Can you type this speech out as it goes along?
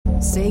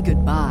Say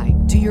goodbye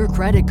to your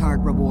credit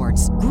card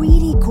rewards.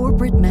 Greedy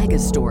corporate mega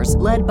stores,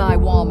 led by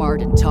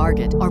Walmart and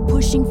Target, are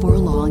pushing for a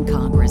law in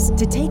Congress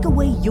to take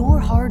away your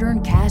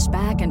hard-earned cash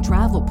back and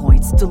travel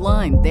points to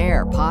line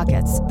their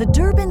pockets. The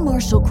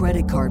Durbin-Marshall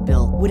credit card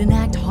bill would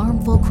enact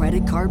harmful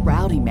credit card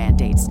routing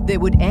mandates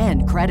that would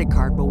end credit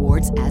card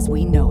rewards as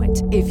we know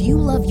it. If you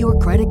love your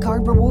credit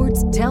card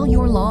rewards, tell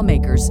your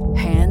lawmakers,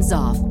 hands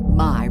off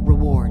my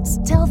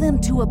rewards. Tell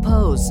them to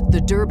oppose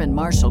the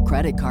Durbin-Marshall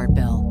credit card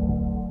bill.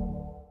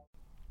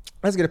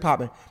 Let's get it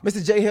popping.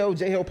 Mr. J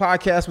Hill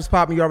Podcast was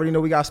popping. You already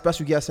know we got a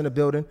special guest in the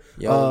building.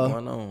 Yo, what's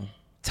going on?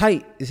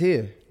 TYTE is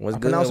here. What's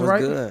good? What's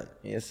right? good?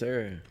 Yes,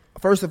 sir.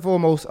 First and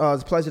foremost,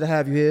 it's a pleasure to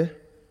have you here.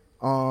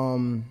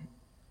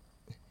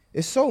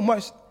 It's so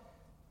much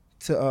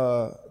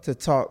to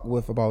talk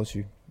with about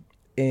you.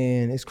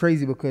 And it's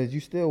crazy because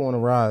you still on the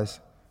rise.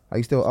 Like,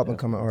 you still up and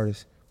coming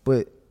artist.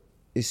 But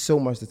it's so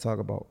much to talk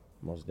about.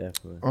 Most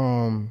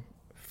definitely.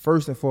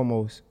 First and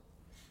foremost,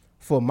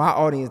 for my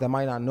audience that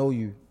might not know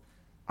you,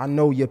 I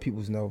know your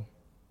peoples know.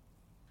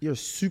 You're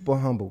super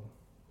humble.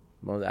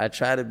 I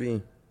try to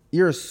be.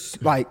 You're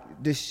like,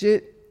 this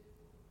shit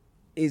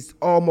is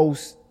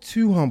almost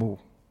too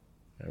humble.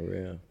 For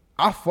real.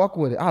 I fuck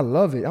with it. I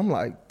love it. I'm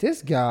like,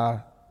 this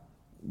guy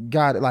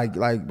got it.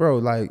 Like, bro,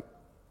 like,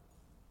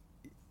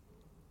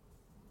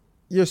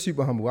 you're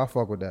super humble. I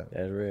fuck with that.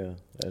 That's real.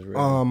 That's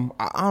real.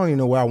 I don't even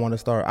know where I want to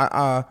start.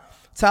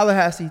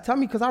 Tallahassee, tell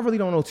me, because I really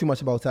don't know too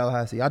much about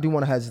Tallahassee. I do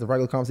want to have just a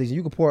regular conversation.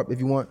 You can pour up if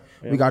you want.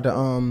 Yeah. We got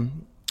the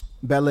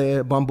Bel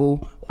Air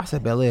Bumble. I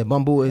said Bel Air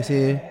Bumble is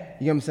here.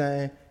 You know what I'm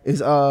saying?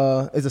 It's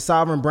a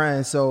sovereign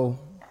brand, so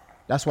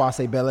that's why I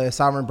say Bel Air.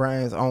 Sovereign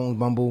Brands owns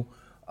Bumble.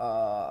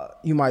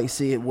 You might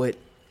see it with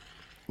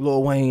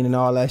Lil Wayne and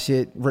all that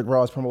shit. Rick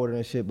Ross promoted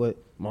and shit, but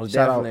most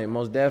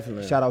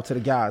definitely. Shout out to the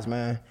guys,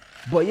 man.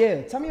 But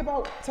yeah, tell me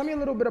a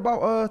little bit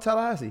about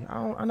Tallahassee.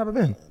 I never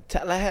been.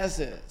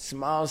 Tallahassee,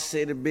 small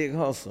city, big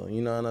hustle.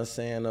 You know what I'm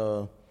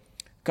saying?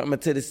 Coming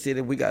to the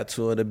city, we got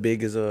two of the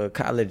biggest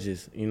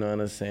colleges. You know what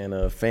I'm saying?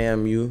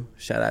 FAMU,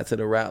 shout out to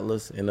the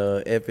Rattlers, and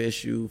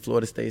FSU,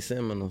 Florida State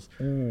Seminoles.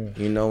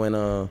 You know,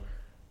 and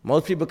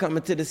most people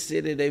coming to the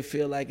city, they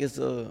feel like it's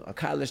a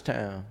college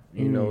town.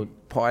 You know,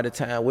 party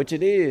town, which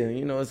it is.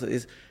 You know,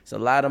 it's a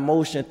lot of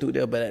motion through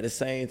there, but at the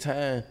same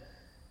time,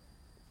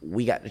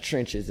 we got the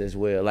trenches as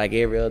well, like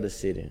every other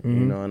city. You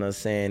know what I'm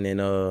saying? And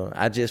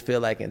I just feel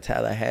like in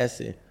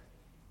Tallahassee,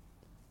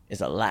 it's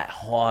a lot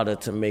harder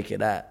to make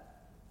it out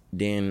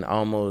than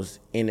almost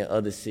any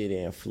other city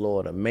in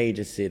Florida,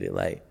 major city.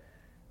 Like,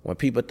 when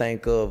people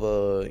think of,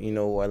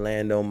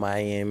 Orlando,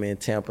 Miami,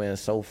 Tampa, and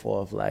so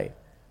forth, like,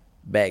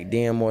 back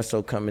then more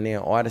so coming in,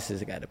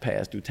 artists got to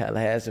pass through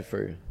Tallahassee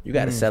first. You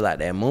got to sell out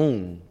that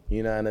moon.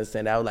 You know what I'm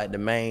saying? That was like the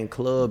main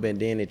club, and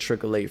then it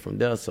trickled from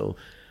there. So,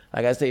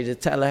 like I say,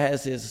 just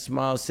Tallahassee is a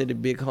small city,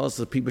 big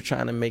hustle. People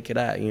trying to make it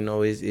out. You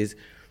know, it's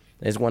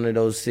one of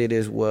those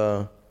cities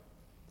where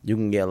you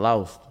can get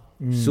lost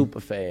super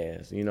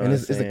fast. You know, and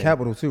it's the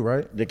capital too,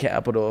 right? The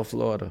capital of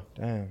Florida.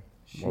 Damn,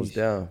 most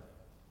down.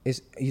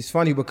 It's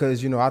funny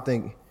because I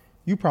think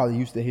you probably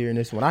used to hearing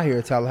this. When I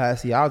hear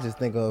Tallahassee, I'll just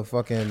think of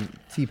fucking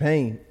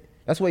T-Pain.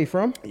 That's where you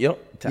from?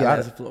 Yep,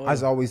 Tallahassee, Florida. I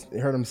just always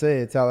heard him say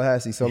it,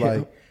 Tallahassee. So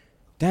like,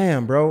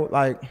 damn, bro,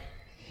 like.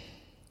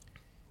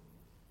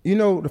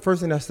 The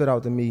first thing that stood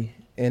out to me,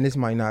 and this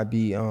might not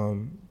be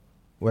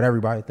what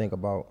everybody think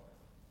about,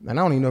 and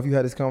I don't even know if you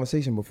had this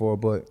conversation before,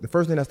 but the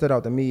first thing that stood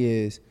out to me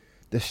is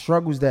the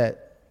struggles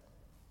that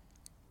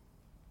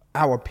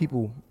our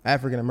people,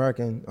 African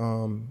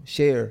American,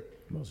 share.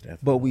 Most definitely.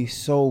 But we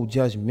so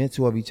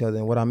judgmental of each other.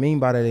 And what I mean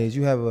by that is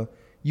you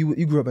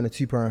grew up in a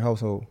 2-parent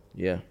household.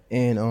 Yeah.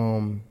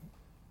 And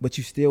but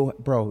you still,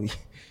 bro,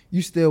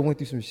 you still went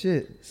through some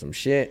shit. Some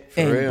shit,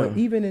 for real. But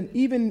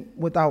even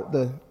without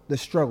the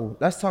struggle,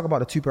 let's talk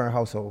about a 2-parent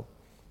household.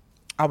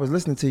 I was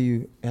listening to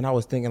you and I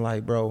was thinking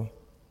like, bro,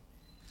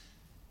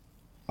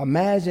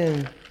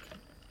 imagine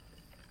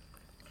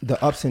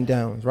the ups and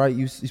downs, right?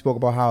 You spoke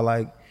about how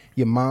like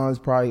your mom's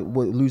probably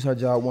would lose her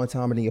job one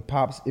time and then your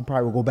pops, it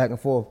probably would go back and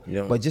forth.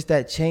 Yeah. But just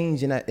that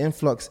change and that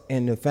influx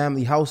in the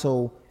family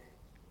household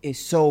is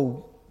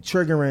so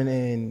triggering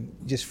and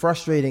just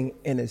frustrating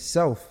in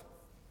itself.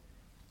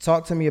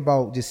 Talk to me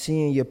about just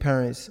seeing your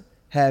parents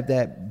have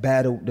that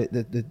battle,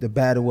 the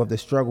battle of the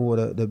struggle,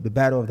 or the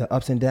battle of the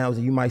ups and downs,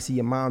 and you might see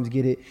your moms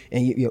get it,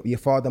 and your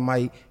father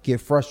might get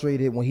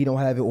frustrated when he don't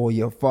have it, or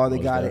your father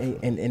got it,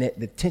 and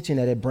the tension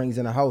that it brings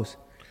in the house.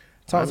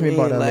 Talk to me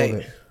about that a little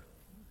bit.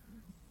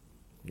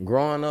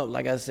 Growing up,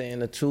 like I said,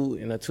 in a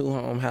two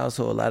home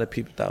household, a lot of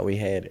people thought we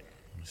had it.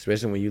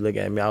 Especially when you look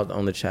at me, I was the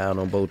only child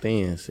on both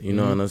ends. You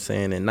know what I'm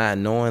saying? And not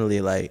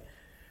knowingly, like,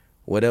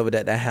 whatever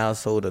that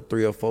household of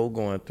 3 or 4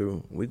 going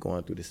through, we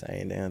going through the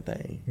same damn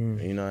thing.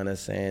 You know what I'm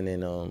saying?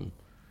 And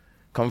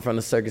coming from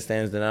the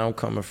circumstance that I'm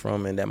coming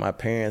from and that my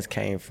parents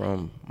came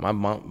from,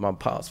 my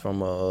pops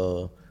from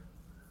a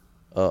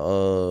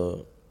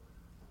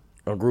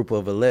group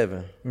of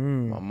 11.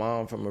 My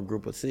mom from a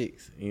group of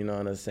 6. You know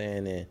what I'm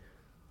saying? And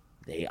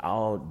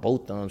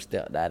both of them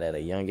stepped out at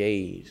a young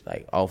age,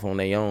 like off on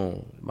their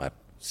own. My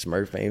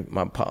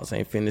my pops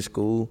ain't finished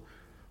school.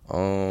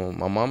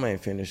 My mama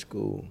ain't finished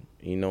school.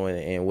 You know,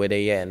 and where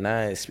they at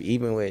now,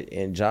 even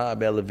in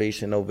job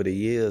elevation over the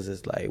years,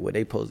 it's like where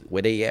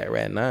they at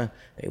right now,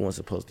 they weren't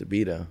supposed to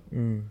be there.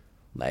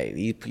 Like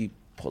these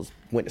people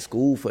went to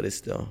school for this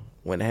stuff,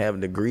 went to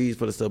have degrees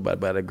for the stuff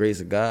by the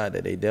grace of God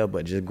that they there.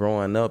 But just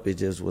growing up, it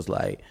just was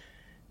like,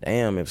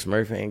 damn, if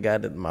Smurf ain't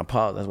got it, my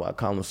pop, that's why I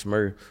call him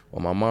Smurf,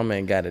 or my mama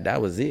ain't got it, that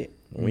was it.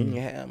 We ain't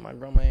have, my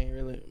grandma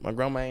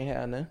ain't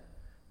had nothing.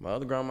 My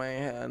other grandma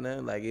ain't had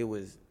nothing. Like it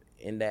was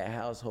in that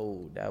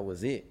household, that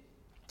was it.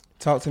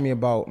 Talk to me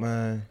about,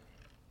 man.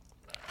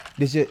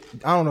 I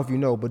don't know if you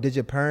know, but did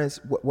your parents,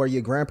 were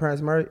your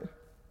grandparents married?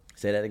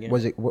 Say that again?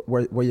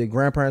 Were your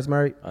grandparents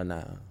married?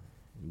 Nah,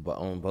 but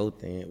on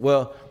both ends.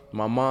 Well,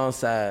 my mom's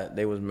side,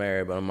 they was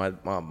married, but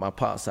on my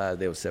pop's side,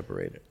 they were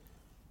separated.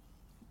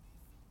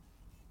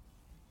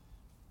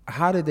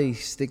 How did they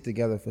stick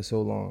together for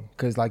so long?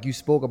 Because like you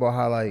spoke about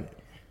how like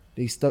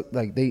they stuck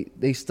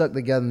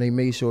together and they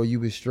made sure you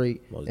was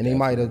straight. Most and they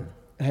might have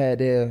had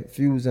their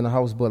feuds in the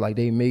house, but like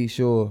they made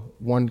sure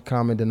one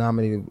common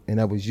denominator, and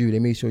that was you. They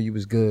made sure you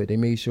was good. They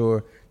made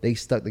sure they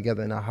stuck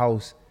together in a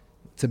house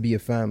to be a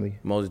family.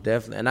 Most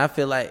definitely. And I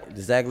feel like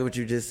exactly what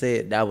you just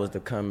said, that was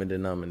the common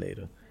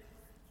denominator.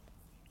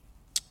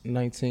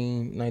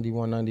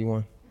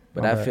 91.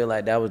 But I feel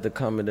like that was the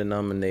common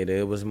denominator.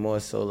 It was more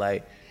so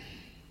like,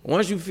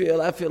 once you find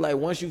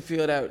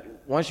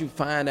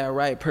that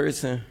right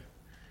person,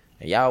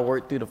 and y'all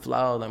work through the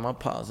flaws, like my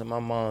pops and my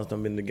moms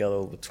done been together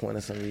over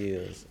 20-some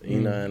years. You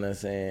know what I'm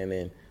saying?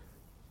 And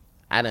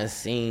I done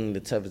seen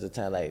the toughest of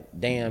time, like,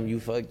 damn, you,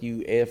 fuck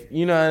you, F.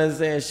 You know what I'm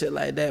saying? Shit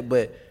like that.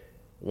 But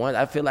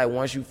I feel like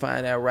once you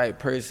find that right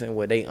person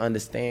where they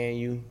understand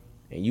you,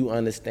 and you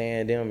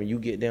understand them, and you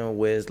get them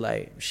where it's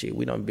like, shit,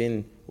 we done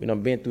been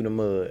through the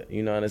mud.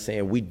 You know what I'm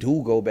saying? We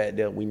do go back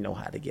there. We know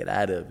how to get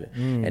out of it.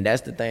 And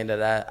that's the thing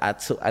that I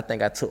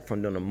took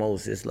from them the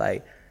most. It's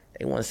like,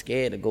 they weren't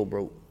scared to go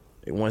broke.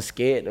 They weren't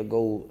scared to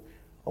go,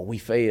 oh, we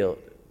failed.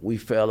 We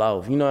fell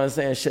off. You know what I'm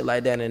saying? Shit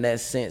like that in that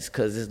sense,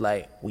 because it's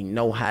like we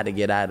know how to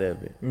get out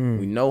of it.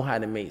 We know how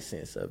to make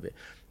sense of it.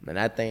 And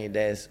I think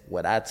that's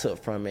what I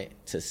took from it,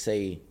 to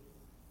say,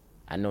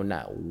 I know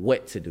not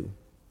what to do.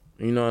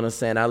 You know what I'm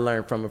saying? I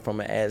learned from it from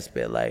an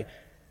aspect like,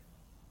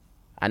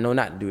 I know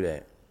not to do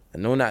that. I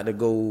know not to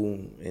go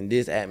in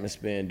this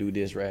atmosphere and do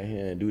this right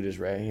here and do this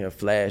right here,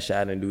 flash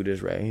out and do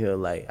this right here.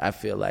 Like, I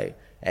feel like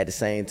at the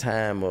same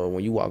time,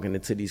 when you walking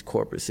into these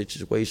corporate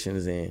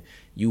situations and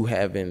you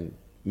having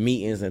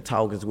meetings and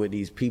talkings with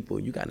these people,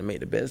 you got to make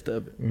the best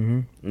of it.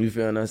 You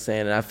feel what I'm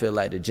saying? And I feel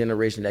like the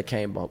generation that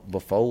came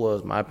before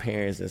us, my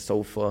parents and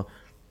so forth,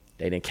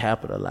 they didn't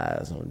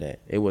capitalize on that.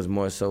 It was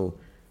more so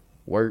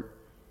work,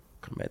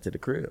 come back to the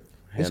crib,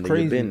 handle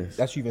your business.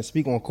 That's you even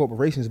speak on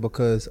corporations,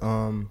 because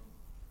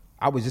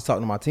I was just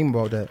talking to my team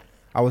about that.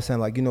 I was saying,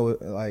 like, you know,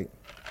 like,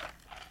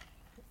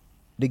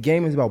 the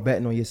game is about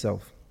betting on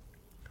yourself,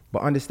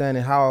 but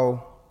understanding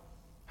how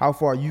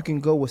far you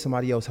can go with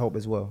somebody else's help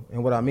as well.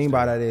 And what I mean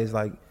by that is,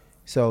 like,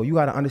 so you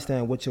got to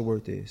understand what your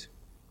worth is,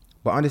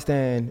 but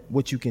understand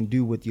what you can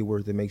do with your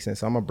worth. That makes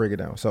sense. So I'm gonna break it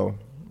down. So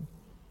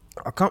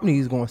a company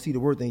is going to see the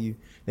worth in you.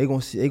 They're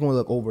going to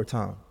look over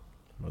time.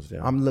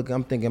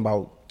 I'm thinking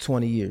about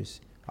 20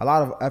 years. A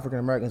lot of African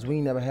Americans, we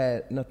ain't never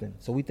had nothing,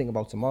 so we think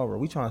about tomorrow.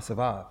 We trying to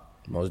survive.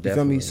 Most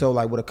definitely. You feel me? So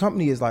like, what a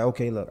company is like,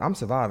 okay, look, I'm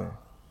surviving.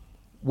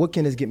 What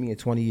can this get me in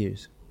 20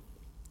 years?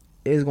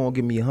 It's gonna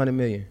give me $100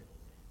 million.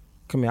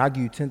 Come here, I'll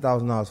give you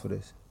 $10,000 for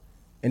this.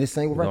 And this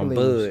same with record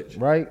labels,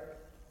 right?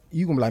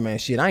 You gonna be like, man,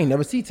 shit, I ain't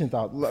never see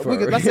 10,000. Let's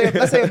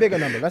say a bigger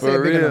number. Let's say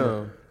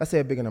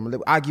a bigger number.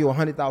 I give you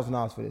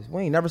 $100,000 for this.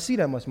 We ain't never see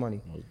that much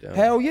money.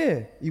 Hell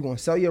yeah. You gonna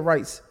sell your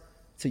rights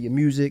to your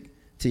music,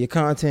 to your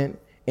content,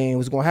 and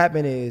what's gonna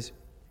happen is,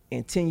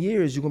 in 10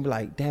 years, you're gonna be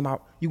like, damn,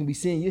 you gonna be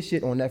seeing your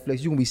shit on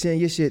Netflix. You're gonna be seeing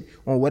your shit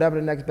on whatever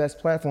the next best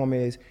platform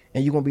is,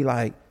 and you're gonna be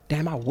like,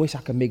 damn, I wish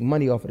I could make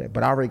money off of that,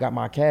 but I already got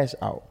my cash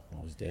out.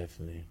 Most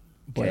definitely.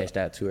 Cashed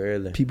out too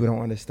early. People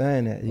don't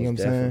understand that. You know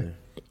what I'm saying?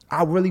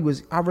 I really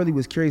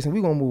was curious, and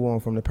we're gonna move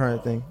on from the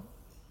parent thing.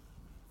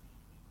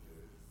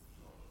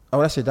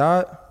 Oh, that shit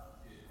died?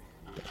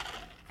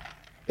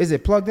 Is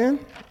it plugged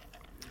in?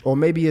 Or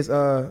maybe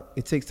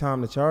it takes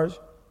time to charge?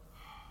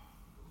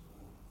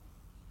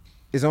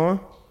 It's on?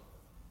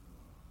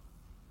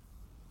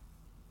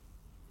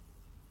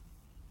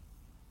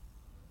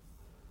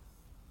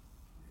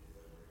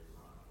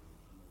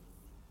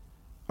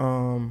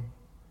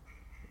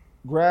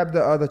 Grab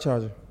the other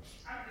charger.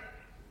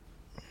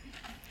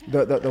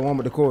 The one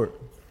with the cord.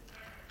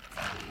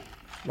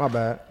 My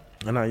bad.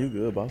 No, you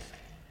good, boss.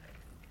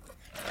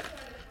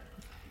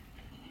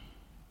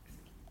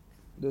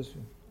 This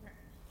one.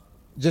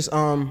 Just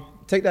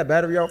take that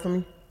battery out for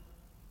me.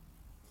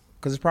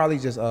 Cause it's probably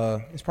just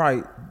it's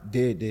probably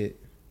dead.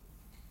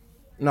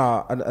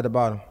 Nah, at the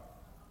bottom.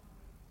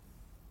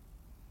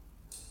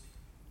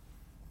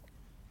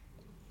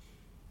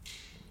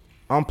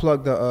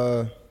 Unplug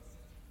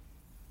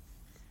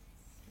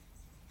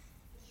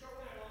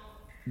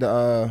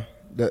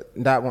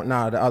that one.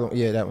 Nah, the other one.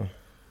 Yeah, that one.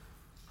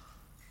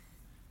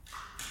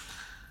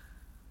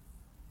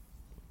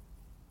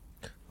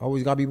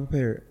 Always gotta be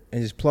prepared.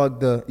 And just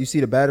plug you see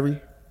the battery?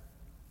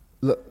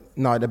 Look,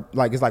 no,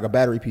 it's like a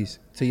battery piece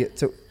to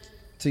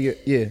your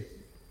yeah.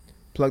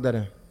 Plug that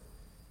in.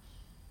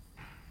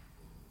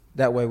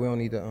 That way we don't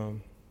need to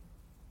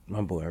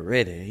My boy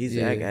ready. He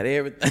said I got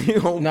everything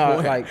on no,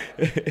 point. like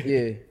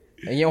yeah.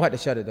 And you don't have to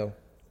shut it though.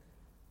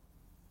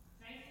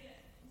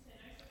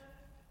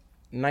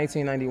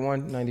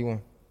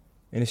 1991.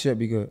 And it should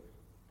be good.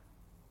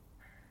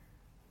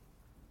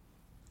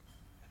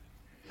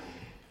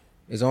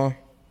 It's on?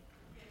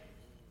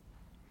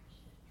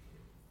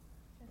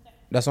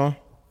 That's on?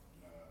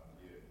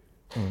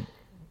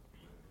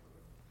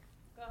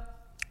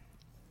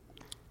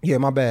 Yeah,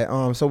 my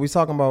bad. So we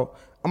talking about.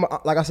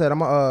 Like I said, I'm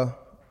gonna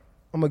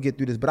get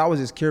through this, but I was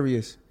just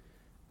curious.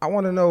 I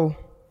want to know,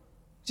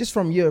 just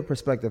from your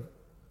perspective,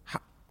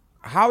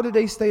 how did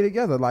they stay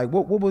together? Like,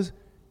 what was,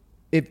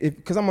 if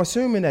because I'm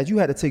assuming that you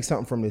had to take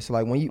something from this.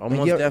 Like when you,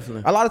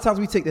 definitely. A lot of times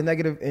we take the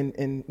negative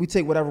and we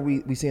take whatever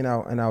we see in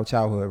our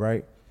childhood,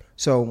 right?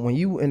 So when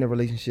you in a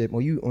relationship,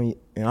 and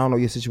I don't know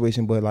your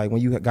situation, but like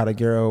when you got a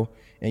girl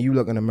and you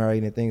looking to marry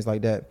and things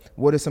like that,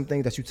 what are some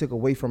things that you took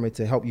away from it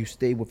to help you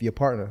stay with your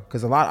partner?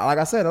 Because like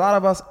I said, a lot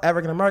of us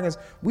African Americans,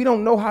 we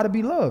don't know how to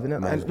be loved,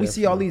 and we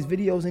see all these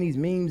videos and these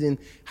memes and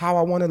how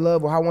I want to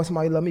love or how I want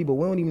somebody to love me, but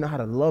we don't even know how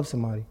to love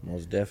somebody.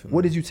 Most definitely.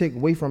 What did you take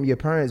away from your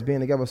parents being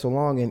together so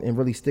long and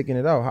really sticking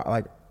it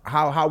out?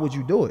 How would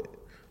you do it?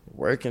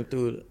 Working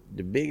through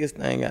the biggest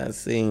thing I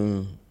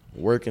seen,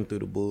 working through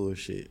the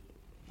bullshit.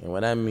 And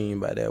what I mean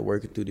by that,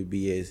 working through the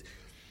BS,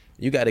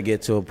 you got to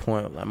get to a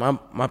point, like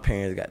my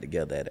parents got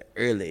together at an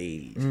early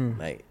age,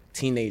 like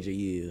teenager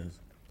years.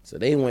 So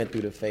they went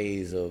through the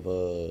phase of,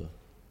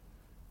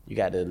 you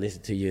got to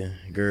listen to your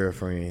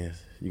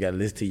girlfriends. You got to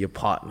listen to your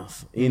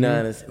partners. You know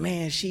what I'm saying?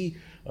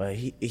 Man,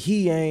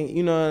 he ain't,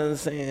 you know what I'm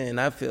saying?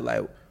 And I feel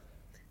like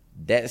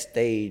that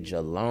stage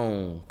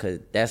alone,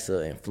 because that's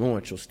an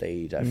influential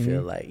stage, I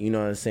feel like. You know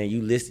what I'm saying?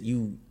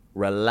 You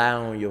rely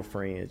on your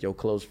friends, your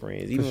close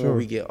friends, even when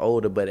we get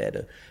older.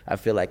 But I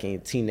feel like in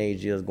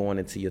teenage years, going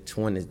into your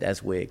 20s,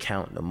 that's where it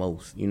count the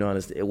most. You know what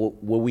I'm saying?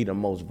 Where we the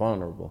most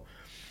vulnerable.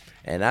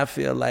 And I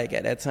feel like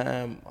at that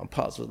time, my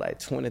pops was like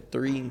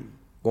 23,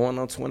 going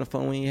on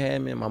 24 when he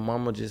had me. And my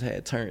mama just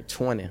had turned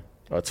 20,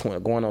 or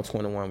going on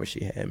 21 when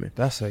she had me.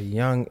 That's a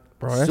young,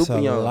 bro. That's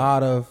Super young. A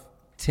lot of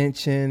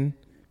tension,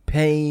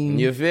 pain.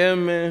 You feel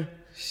me?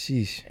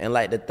 Sheesh. And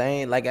like the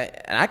thing, like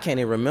I can't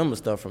even remember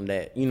stuff from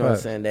that, you know what I'm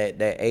saying,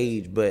 that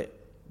age. But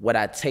what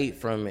I take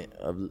from it,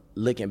 of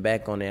looking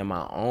back on it in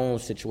my own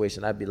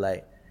situation, I'd be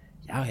like,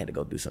 y'all had to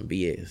go through some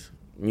BS.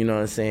 You know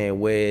what I'm saying?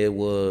 Where it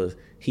was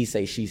he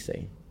say, she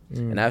say.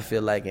 And I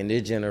feel like in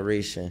this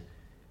generation,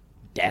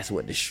 that's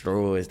what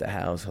destroys the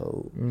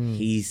household.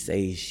 He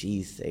say,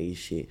 she say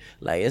shit.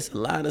 Like, it's a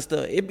lot of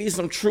stuff. It be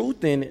some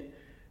truth in it.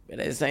 But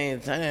at the same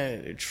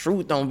time, the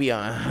truth don't be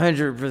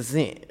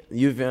 100%.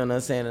 You feel what I'm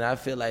saying? And I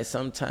feel like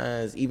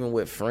sometimes, even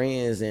with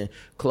friends and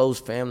close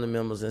family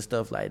members and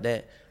stuff like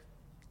that,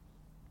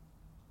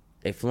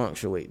 they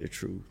fluctuate the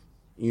truth.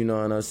 You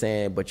know what I'm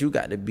saying? But you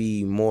got to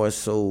be more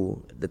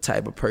so the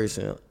type of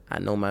person, I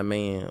know my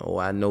man,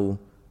 or I know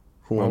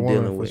who I'm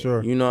dealing with.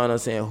 Sure. You know what I'm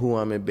saying? Who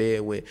I'm in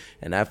bed with.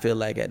 And I feel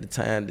like at the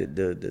time,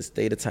 the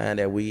state of time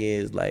that we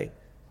is, like,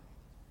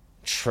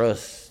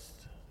 trust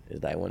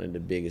is like one of the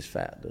biggest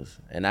factors.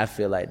 And I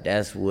feel like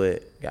that's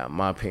what got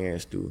my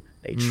parents through.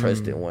 They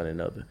trusted one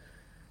another.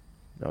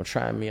 Don't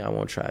try me, I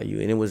won't try you.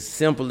 And it was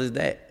simple as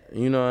that.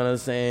 You know what I'm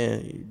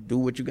saying? You do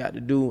what you got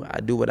to do. I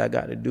do what I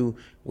got to do.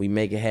 We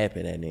make it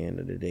happen at the end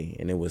of the day.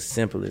 And it was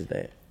simple as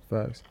that.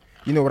 Facts.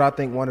 You know what I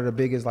think one of the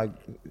biggest like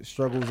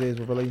struggles is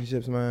with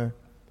relationships, man?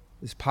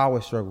 This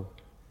power struggle.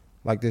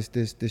 Like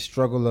this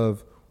struggle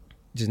of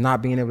just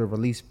not being able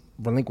to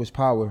relinquish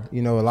power.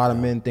 You know, a lot of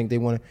men think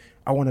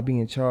I want to be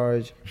in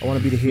charge. I want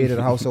to be the head of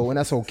the household. And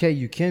that's okay,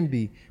 you can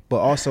be. But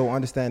also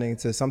understanding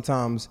to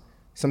sometimes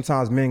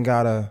men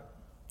gotta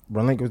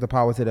relinquish the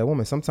power to that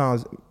woman.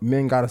 Sometimes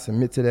men gotta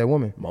submit to that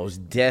woman.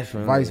 Most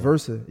definitely. Vice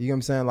versa. You know what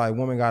I'm saying? Like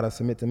women gotta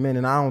submit to men.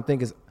 And I don't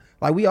think it's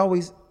like we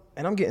always,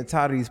 and I'm getting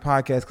tired of these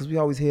podcasts because we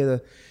always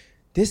hear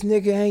this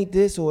nigga ain't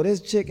this or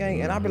this chick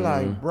ain't. And I be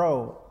like,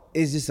 bro,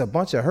 it's just a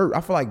bunch of hurt.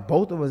 I feel like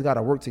both of us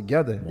gotta work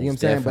together. You know what I'm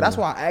saying? But that's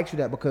why I asked you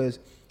that, because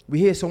we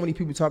hear so many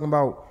people talking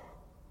about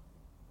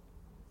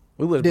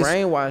we was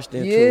brainwashed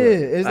into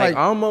it. It's like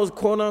almost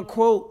quote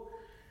unquote,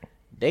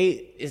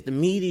 it's the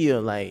media,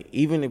 like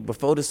even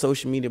before the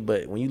social media,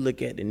 but when you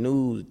look at the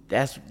news,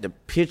 that's the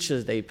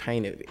pictures they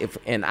painted. If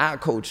in our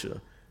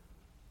culture,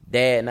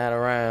 dad not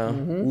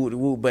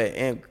around, but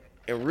in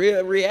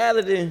real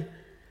reality,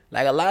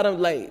 like a lot of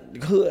like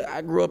the hood,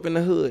 I grew up in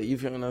the hood, you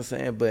feel what I'm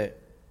saying? But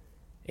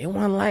it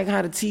wasn't like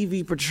how the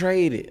TV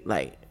portrayed it.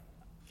 Like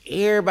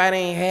everybody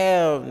ain't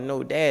have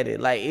no daddy.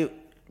 Like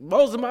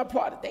most of my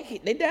part,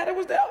 they daddy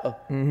was there.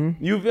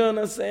 You feel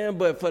what I'm saying?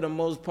 But for the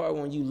most part,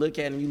 when you look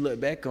at it and you look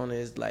back on it,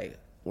 it's like,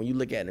 when you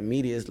look at the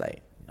media, it's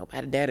like,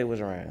 nobody daddy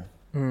was around.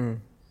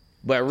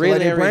 But really,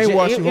 so like they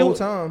brainwashed you the whole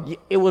time.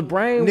 It was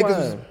brainwashed.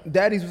 Niggas,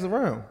 daddies was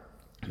around.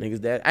 Niggas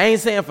daddy. I ain't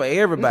saying for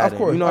everybody. No, of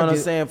course, you know what I'm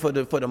saying? For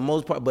the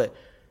most part, but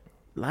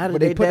A lot of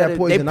But they put that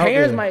poison their out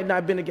parents there. might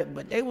not been together,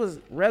 but they was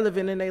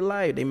relevant in their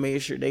life. They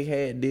made sure they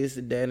had this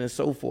and that and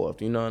so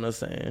forth. You know what I'm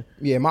saying?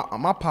 Yeah,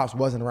 my pops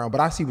wasn't around, but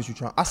I see what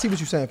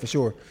you're saying for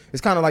sure.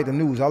 It's kind of like the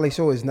news. All they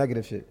show is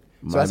negative shit.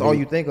 So that's all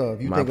you think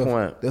of. You think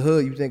of the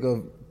hood. You think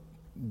of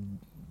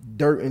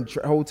dirt and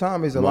whole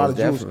time is a lot of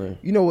Jews.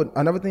 You know what?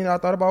 Another thing that I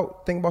thought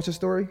about, thinking about your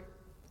story.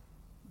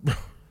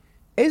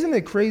 Isn't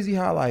it crazy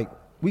how like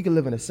we could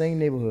live in the same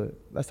neighborhood?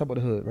 Let's talk about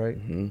the hood, right?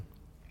 Mm-hmm.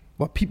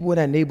 But people in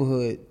that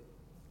neighborhood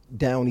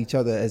down each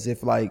other as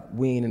if like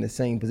we ain't in the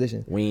same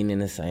position. We ain't in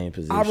the same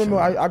position. I remember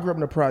I grew up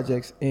in the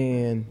projects,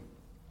 and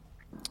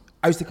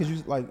I used to, cause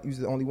you was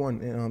the only one,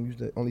 and you was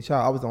the only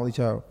child. I was the only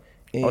child.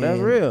 And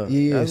that's real.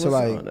 Yeah, that's so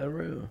like that's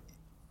real.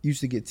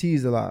 Used to get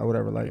teased a lot or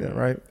whatever like that,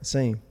 right?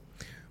 Same.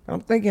 But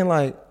I'm thinking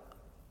like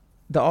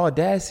the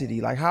audacity,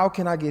 like how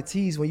can I get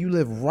teased when you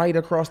live right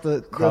across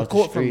the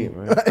court from me?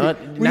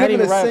 Not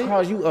even right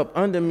across, you up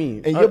under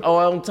me, and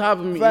or on top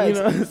of me. Facts. You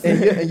know what I'm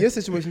saying? And your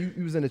situation,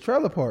 you was in the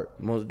trailer park,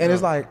 and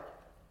it's like,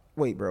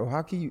 wait, bro,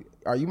 how can you?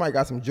 You might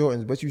got some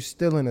Jordans, but you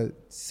still in the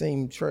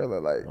same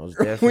trailer, like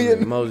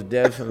most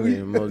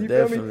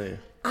definitely.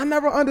 I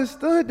never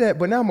understood that,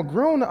 but now I'm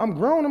grown.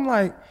 I'm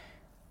like,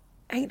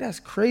 ain't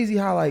that crazy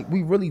how like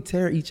we really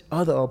tear each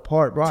other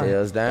apart, bro? Tear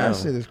us down. That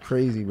shit is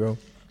crazy, bro.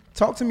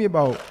 Talk to me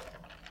about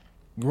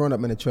growing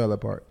up in a trailer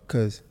park,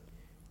 cause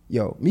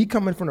me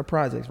coming from the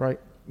projects, right?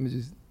 Let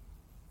me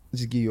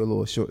just give you a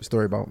little short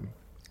story about me.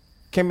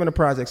 Came in the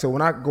project, so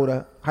when I go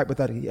to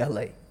hypothetically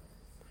LA,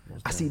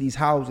 I see these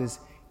houses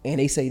and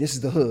they say this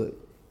is the hood,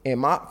 and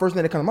my first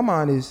thing that comes to my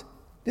mind is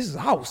this is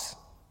a house.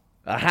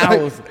 A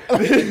house.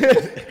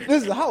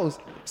 This is a house.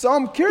 So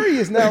I'm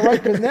curious now,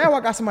 right? Because now I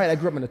got somebody that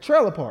grew up in a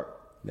trailer park.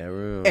 That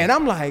real. And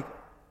I'm like,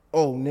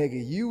 oh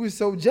nigga, you was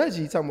so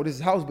judgy talking about this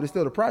is a house, but it's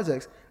still the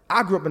projects.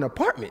 I grew up in an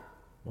apartment.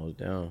 Most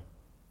down.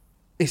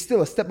 It's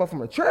still a step up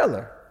from a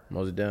trailer.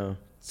 Most down.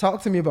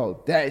 Talk to me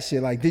about that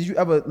shit. Like, did you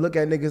ever look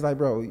at niggas like,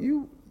 bro,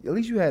 at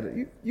least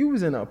you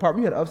was in an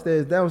apartment. You had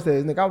upstairs,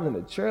 downstairs. Nigga, I was in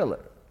a trailer.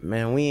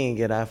 Man, we didn't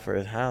get our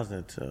first house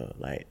until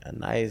like a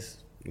nice,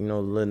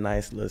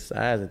 nice little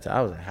size until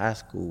I was in high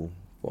school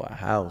for a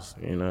house.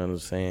 You know what I'm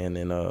saying?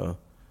 And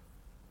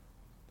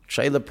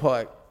trailer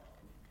park,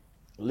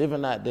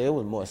 living out there, it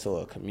was more so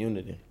a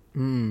community.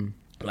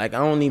 Like, I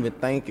don't even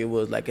think it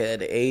was like at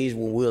the age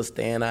when we were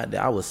staying out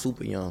there, I was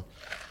super young.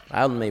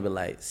 I was maybe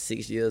like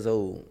 6 years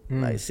old,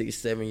 like 6,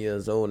 7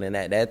 years old. And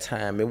at that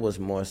time, it was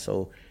more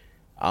so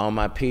all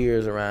my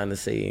peers around the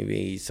same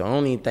age. So I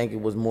don't even think it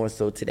was more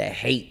so to that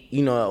hate,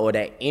 or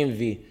that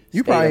envy.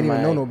 You probably didn't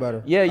even know no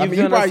better. Yeah, you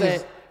feel what I'm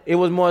saying? It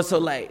was more so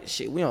like,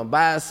 shit, we on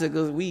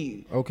bicycles,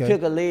 we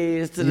pick a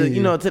legs to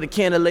the, to the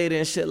cantilever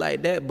and shit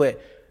like that.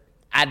 But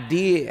I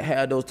did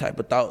have those type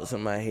of thoughts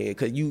in my head,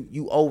 cause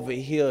you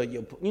overhear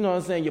your,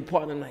 your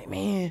partner like,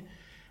 man,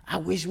 I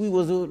wish we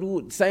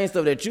was same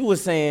stuff that you were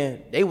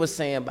saying. They were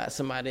saying about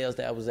somebody else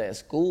that was at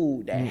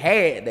school that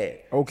had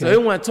that. Okay. So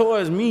it wasn't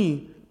towards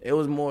me. It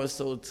was more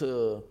so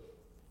to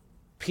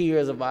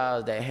peers of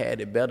ours that had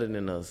it better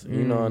than us.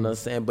 You know what I'm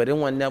saying? But it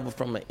wasn't never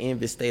from an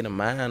envy state of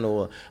mind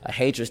or a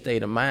hatred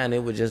state of mind.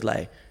 It was just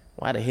like,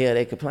 why the hell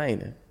they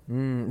complaining?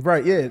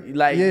 Right, yeah.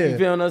 Like, you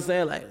feel what I'm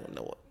saying? Like,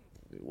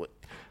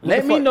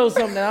 let me know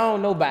something that I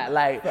don't know about.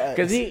 Like,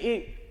 because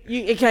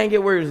it can't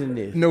get worse than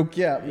this. No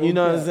cap. You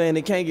know what I'm saying?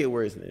 It can't get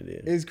worse than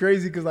this. It's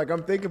crazy because, like,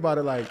 I'm thinking about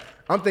it, like,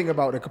 I'm thinking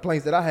about the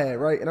complaints that I had,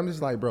 right? And I'm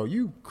just like, bro,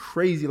 you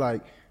crazy.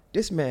 Like,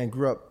 this man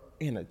grew up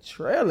in a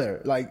trailer.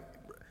 Like,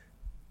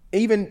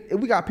 even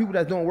we got people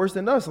that's doing worse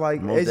than us. Like,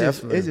 it's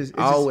just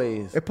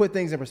always. It put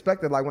things in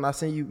perspective. Like, when I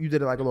seen you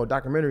did like a little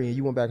documentary and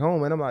you went back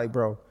home, and I'm like,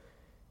 bro,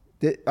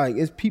 like,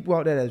 it's people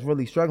out there that's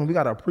really struggling. We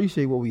got to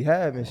appreciate what we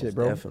have and shit,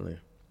 bro. Definitely.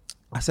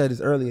 I said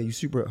this earlier, you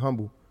super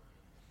humble.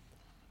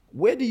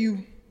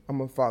 I'm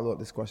going to follow up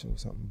this question with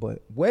something,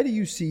 but where do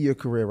you see your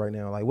career right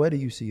now? Like, where do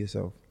you see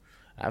yourself?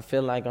 I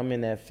feel like I'm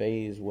in that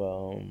phase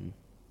where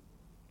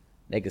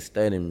they can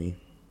study me.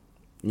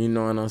 You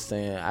know what I'm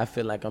saying? I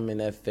feel like I'm in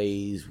that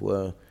phase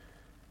where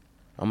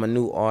I'm a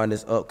new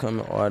artist,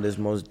 upcoming artist,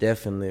 most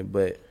definitely,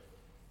 but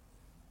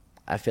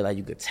I feel like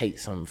you could take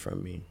something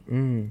from me.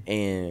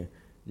 And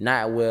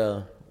not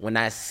when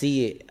I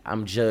see it,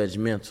 I'm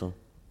judgmental.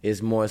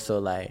 It's more so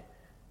like,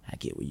 I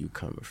get where you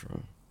coming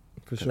from.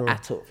 For sure. I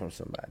took from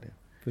somebody.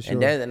 For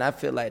sure. And I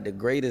feel like the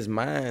greatest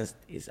minds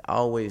is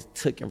always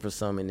taken from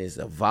something that's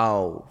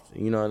evolved.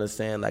 You know what I'm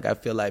saying? Like, I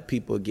feel like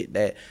people get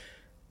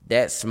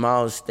that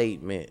small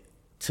statement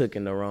took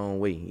in the wrong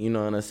way. You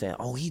know what I'm saying?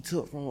 Oh, he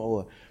took from,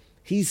 or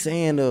he's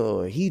saying,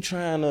 or he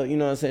trying to, you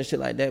know what I'm saying? Shit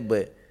like that.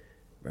 But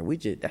bro,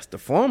 that's the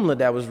formula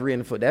that was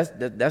written for. That's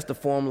the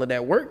formula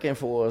that working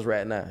for us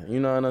right now. You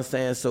know what I'm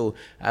saying? So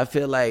I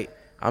feel like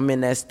I'm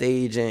in that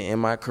stage in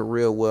my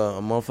career where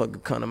a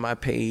motherfucker come to my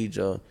page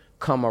or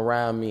come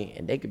around me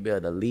and they could be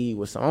able to lead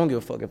with something. I don't give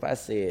a fuck if I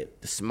said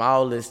the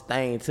smallest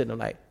thing to them,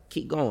 like,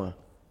 keep going.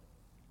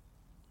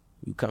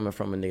 You coming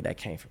from a nigga that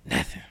came from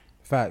nothing.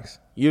 Facts.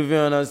 You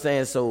feel what I'm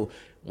saying? So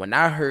when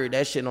I heard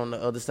that shit on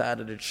the other side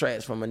of the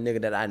tracks from a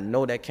nigga that I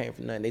know that came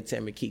from nothing, they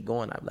tell me keep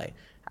going, I'm like,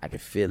 I can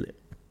feel it.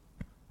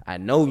 I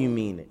know you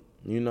mean it.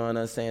 You know what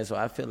I'm saying? So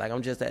I feel like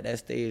I'm just at that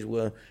stage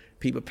where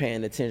people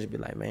paying attention be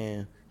like,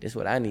 man, this is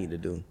what I need to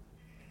do.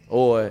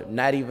 Or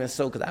not even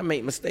so, because I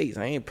make mistakes.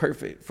 I ain't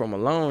perfect from a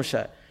long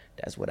shot.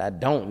 That's what I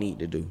don't need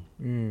to do.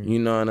 You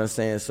know what I'm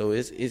saying? So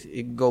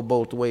it go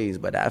both ways,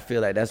 but I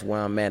feel like that's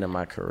where I'm at in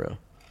my career.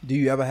 Do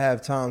you ever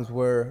have times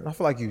where, I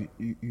feel like you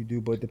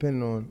do, but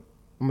depending on,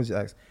 I'm gonna just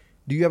ask,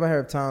 do you ever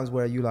have times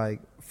where you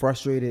like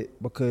frustrated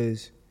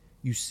because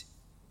you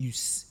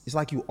it's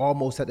like you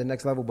almost at the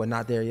next level but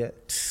not there yet?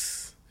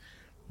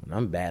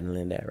 I'm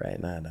battling that right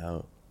now,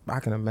 dog. I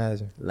can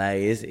imagine.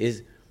 Like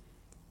it's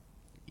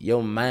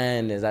your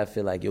mind is, I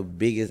feel like, your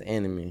biggest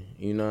enemy.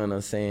 You know what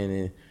I'm saying?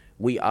 And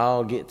we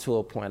all get to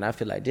a point. I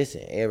feel like this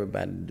is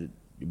everybody,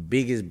 the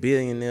biggest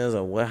billionaires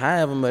or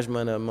however much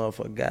money a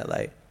motherfucker got.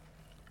 Like,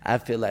 I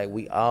feel like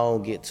we all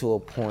get to a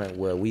point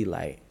where we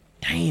like,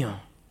 damn,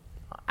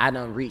 I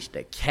done reached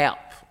the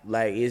cap.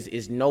 Like,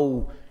 it's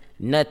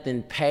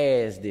nothing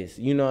past this.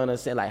 You know what I'm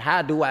saying? Like,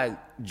 how do I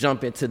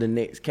jump into the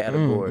next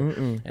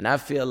category? And I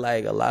feel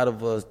like a lot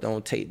of us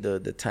don't take the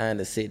time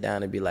to sit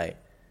down and be like,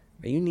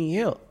 man, you need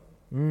help.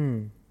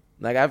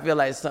 Like, I feel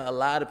like a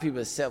lot of people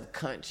are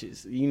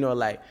self-conscious. You know,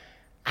 like,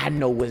 I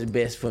know what's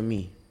best for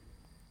me.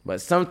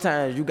 But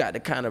sometimes you got to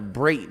kind of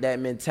break that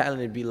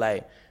mentality and be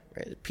like,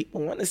 man,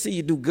 people want to see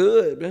you do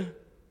good, man.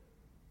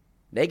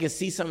 They can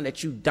see something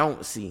that you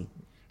don't see.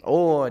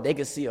 Or they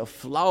can see a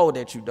flaw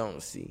that you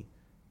don't see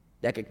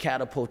that could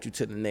catapult you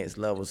to the next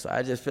level. So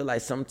I just feel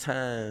like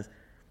sometimes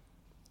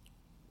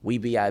we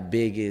be our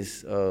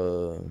biggest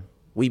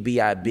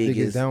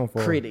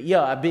downfall. critic.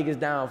 Yeah, our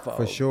biggest downfall.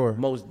 For sure.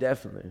 Most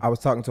definitely. I was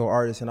talking to an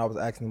artist and I was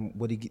asking him,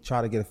 would he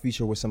try to get a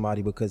feature with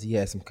somebody because he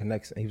had some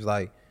connects? And he was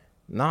like,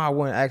 nah, I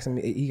wasn't asking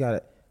him.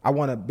 I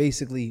want to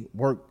basically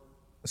work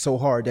so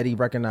hard that he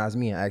recognized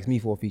me and asked me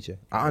for a feature.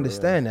 I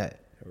understand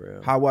that.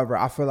 However,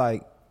 I feel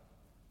like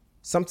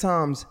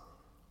sometimes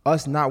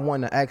us not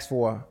wanting to ask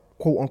for a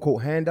quote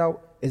unquote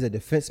handout is a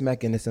defense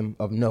mechanism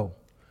of no,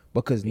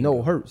 because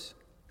no hurts.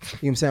 You know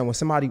what I'm saying? When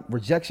somebody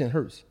rejection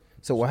hurts.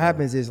 So what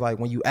happens is, like,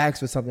 when you ask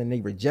for something and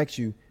they reject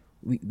you,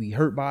 we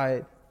hurt by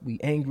it, we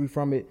angry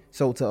from it.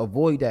 So to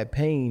avoid that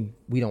pain,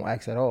 we don't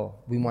ask at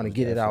all. We want to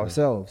get it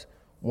ourselves.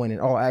 When in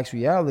all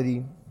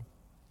actuality,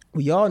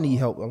 we all need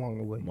help along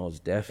the way.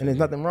 Most definitely. And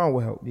there's nothing wrong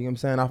with help. You know what I'm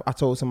saying? I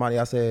told somebody,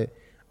 I said,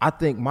 I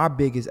think my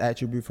biggest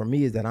attribute for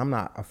me is that I'm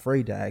not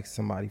afraid to ask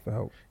somebody for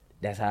help.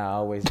 That's how I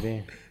always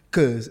been.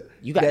 Cause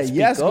you got to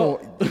speak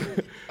up.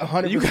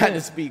 100%. You got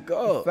to speak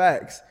up.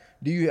 Facts.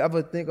 Do you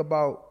ever think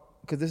about,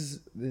 because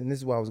this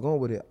is where I was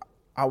going with it.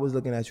 I was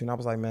looking at you and I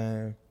was like,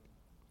 man,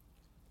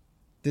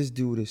 this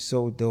dude is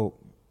so dope.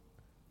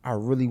 I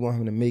really want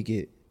him to make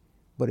it.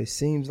 But it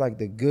seems like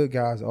the good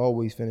guys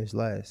always finish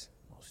last.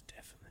 Most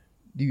definitely.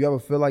 Do you ever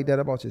feel like that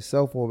about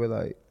yourself, or be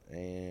like?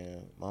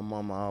 Man, my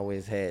mama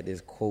always had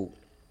this quote.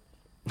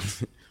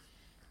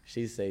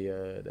 She say,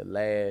 the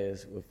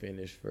last will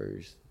finish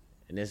first.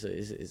 And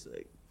it's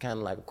kind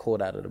of like a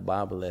quote out of the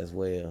Bible as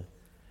well.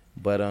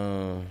 But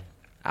I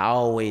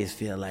always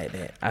feel like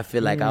that. I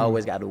feel like I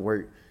always got to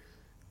work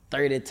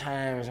 30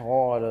 times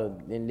harder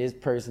than this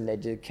person that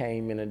just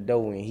came in the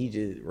door and he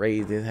just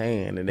raised his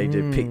hand and they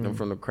just picked him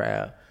from the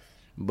crowd.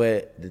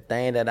 But the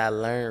thing that I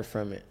learned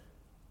from it,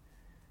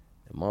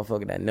 the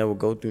motherfucker that never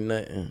go through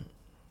nothing,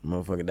 the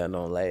motherfucker that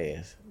don't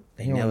last.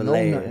 They never know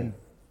nothing.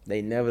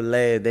 They never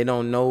last. They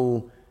don't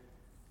know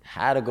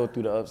how to go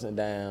through the ups and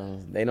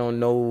downs. They don't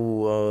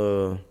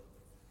know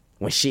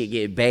when shit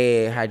get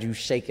bad, how'd you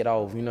shake it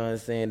off, you know what I'm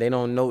saying? They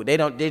don't know,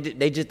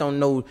 they just don't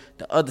know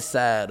the other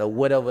side or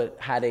whatever,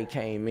 how they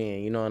came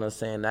in, you know what I'm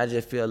saying? I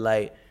just feel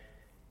like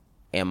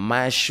in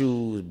my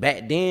shoes,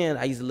 back then,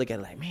 I used to look at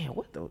it like, man,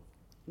 what the,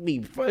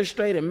 be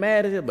frustrated,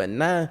 mad at it, but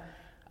now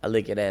I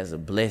look at it as a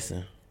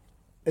blessing.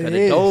 Because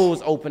the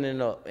door's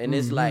opening up, and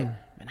it's like,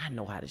 man, I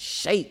know how to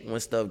shake when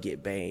stuff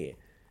get bad.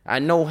 I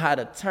know how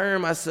to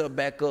turn myself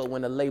back up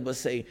when the label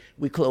say,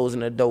 we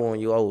closing the door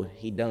on you, oh,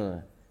 he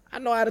done. I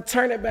know how to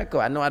turn it back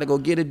up. I know how to go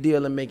get a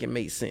deal and make it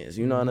make sense.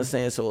 You know what I'm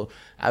saying? So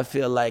I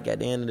feel like at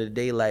the end of the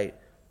day, like,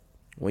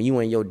 when you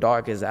in your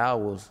darkest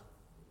hours,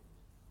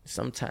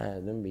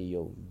 sometimes them be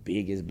your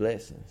biggest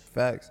blessings.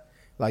 Facts.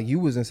 Like, you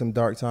was in some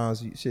dark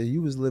times. Shit,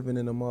 you was living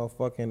in a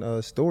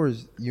motherfucking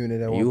storage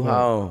unit at one point.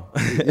 U-Haul.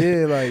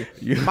 Yeah,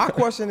 like, my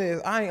question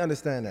is, I ain't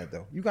understand that,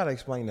 though. You got to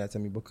explain that to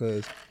me,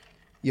 because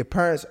your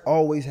parents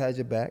always had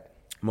your back.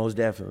 Most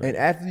definitely. And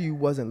after you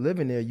wasn't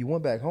living there, you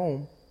went back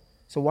home.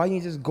 So why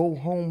you just go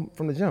home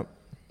from the jump?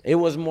 It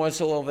was more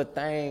so of a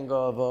thing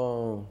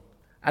of,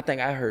 I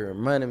think I heard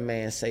Money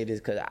Man say this,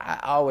 because I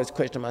always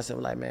question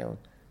myself, like, man,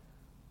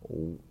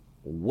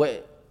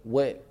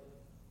 what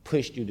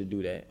pushed you to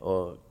do that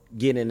or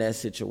get in that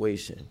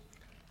situation?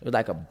 It was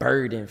like a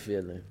burden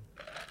feeling.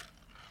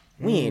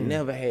 We ain't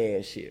never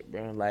had shit,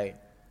 bro. Like,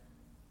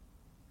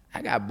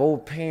 I got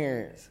both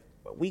parents,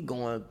 but we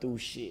going through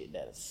shit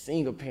that a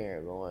single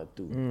parent going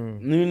through.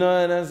 You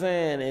know what I'm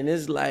saying? And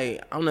it's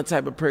like, I'm the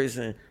type of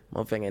person,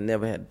 motherfucker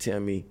never had to tell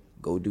me,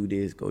 go do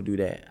this, go do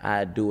that.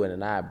 I do it,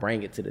 and I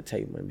bring it to the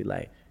table and be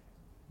like,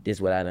 this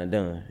what I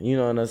done. You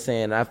know what I'm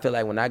saying? And I feel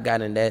like when I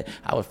got in that,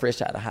 I was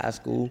fresh out of high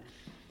school.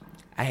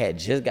 I had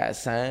just got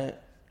signed,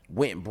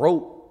 went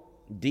broke.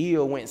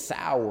 Deal went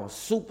sour,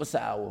 super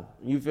sour.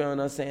 You feel what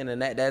I'm saying?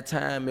 And at that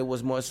time, it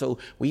was more so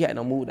we had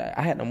to move out.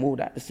 I had to move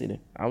out the city.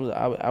 I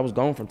was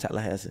gone from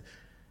Tallahassee.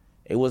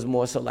 It was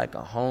more so like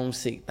a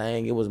homesick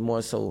thing. It was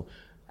more so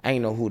I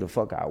ain't know who the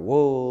fuck I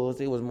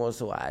was. It was more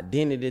so an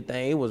identity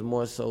thing. It was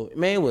more so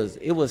man.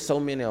 It was so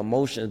many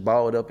emotions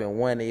balled up in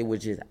one. It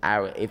was just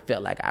it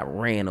felt like I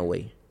ran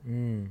away.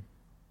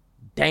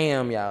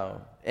 Damn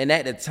y'all. And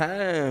at the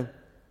time,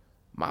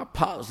 my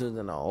pops was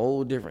in a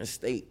whole different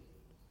state,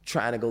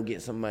 trying to go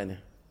get some money.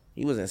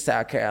 He was in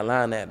South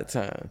Carolina at the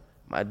time.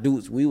 My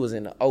dudes, we was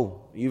in the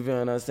O. You feel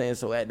what I'm saying?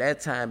 So at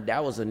that time,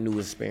 that was a new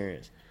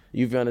experience.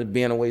 You feel me?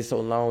 Being away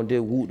so long, did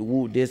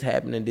whoop, this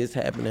happening.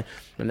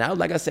 And now,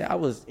 like I said, I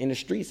was in the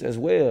streets as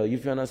well. You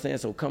feel what I'm saying?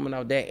 So coming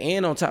out that,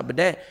 and on top of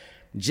that,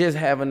 just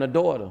having a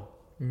daughter.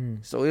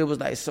 So it was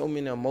like so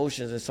many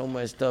emotions and so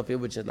much stuff. It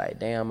was just like,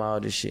 damn, all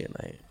this shit.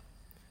 Like,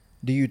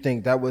 do you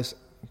think that was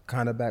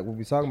kind of back what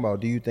we talking about?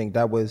 Do you think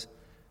that was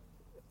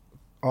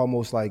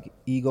almost like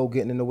ego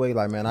getting in the way?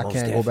 Like, man, I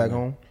can't go back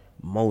home?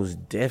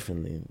 Most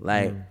definitely.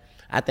 Like,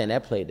 I think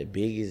that played the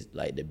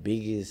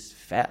biggest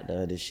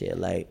factor of this shit.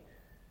 Like,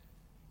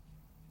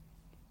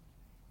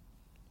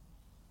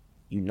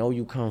 you know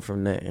you come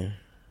from nothing.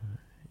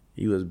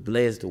 You was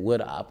blessed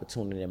with an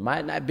opportunity. It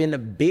might not have been the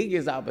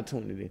biggest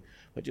opportunity,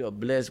 but you were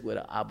blessed with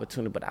an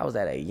opportunity. But I was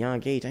at a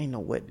young age. I didn't know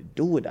what to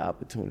do with the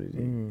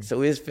opportunity.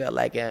 So it felt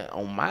like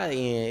on my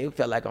end, it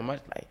felt like on my,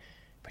 like,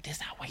 but this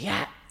our way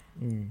out.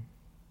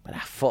 But I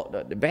fucked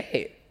up the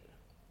bag.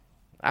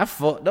 I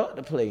fucked up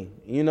the play.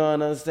 You know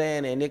what I'm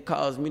saying? And it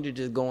caused me to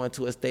just go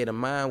into a state of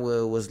mind where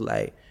it was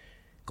like,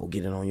 go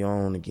get it on your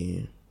own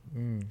again.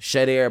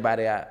 Shut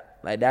everybody out.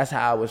 Like, that's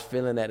how I was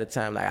feeling at the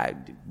time.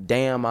 Like,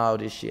 damn all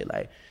this shit.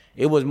 Like,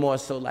 it was more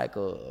so like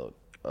I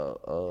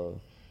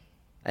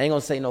ain't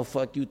gonna say no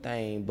fuck you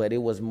thing, but it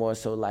was more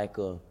so like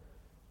I'm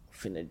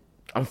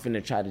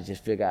finna try to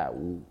just figure out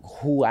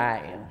who I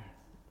am,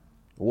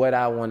 what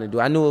I want to do.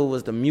 I knew it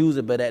was the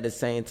music, but at the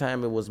same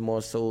time, it was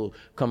more so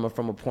coming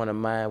from a point of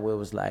mind where it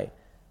was like,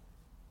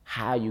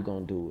 how you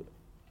gonna do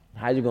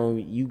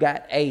it? You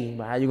got A,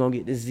 but how you gonna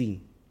get the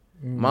Z?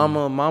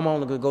 Mama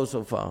only could go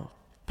so far.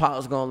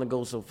 Pop's gonna only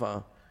go so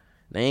far.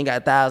 They ain't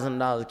got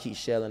 $1,000 to keep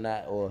shelling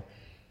out or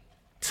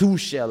to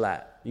shell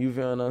out. You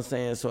feel what I'm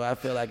saying? So I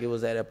feel like it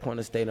was at a point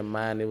of state of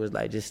mind. It was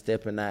like just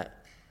stepping out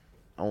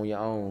on your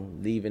own,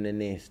 leaving the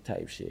nest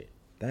type shit.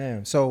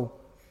 Damn. So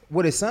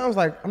what it sounds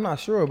like, I'm not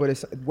sure,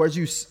 but was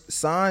you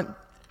signed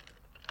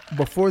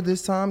before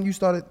this time you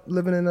started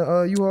living in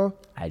the U-Haul?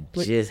 I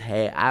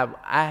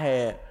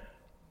had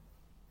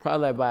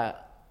probably about,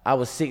 I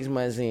was 6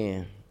 months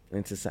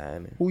into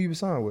signing. Who you was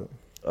signed with?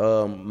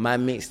 My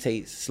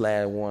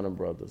mixtape / Warner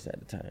Brothers at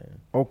the time.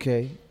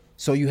 Okay.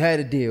 So you had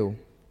a deal.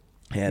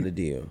 Had a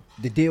deal.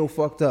 The deal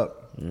fucked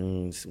up.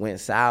 Went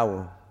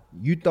sour.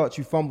 You thought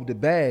you fumbled the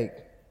bag.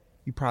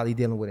 You probably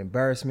dealing with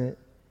embarrassment,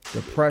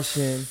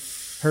 depression,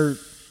 hurt.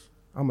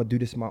 I'm gonna do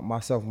this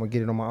myself. I'm gonna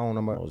get it on my own.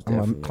 I'm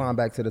gonna climb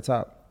back to the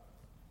top.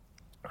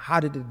 How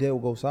did the deal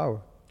go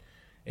sour?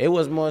 It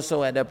was more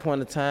so at that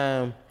point of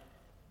time,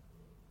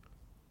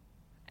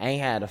 I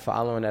ain't had the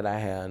following that I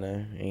have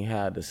now. I ain't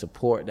had the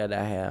support that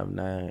I have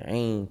now. I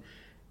ain't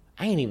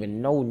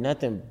even know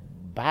nothing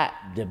about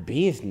the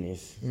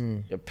business,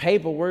 the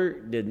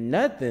paperwork, the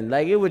nothing.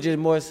 Like, it was just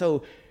more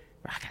so,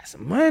 I got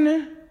some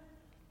money.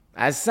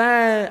 I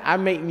signed, I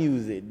make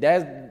music.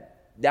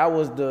 That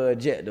was the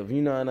objective,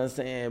 you know what I'm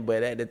saying?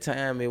 But at the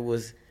time, it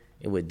was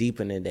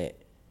deeper than that.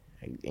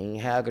 I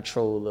ain't have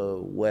control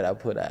of what I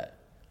put out.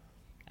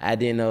 I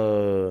didn't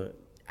know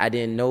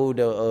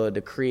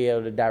the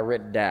creator, the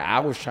director that I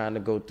was trying to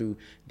go through.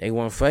 They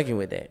weren't fucking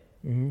with that.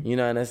 You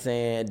know what I'm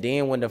saying?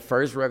 Then when the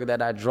first record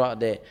that I dropped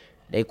that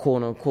they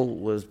quote unquote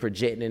was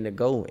projecting to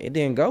go, it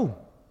didn't go.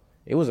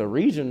 It was a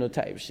regional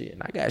type shit.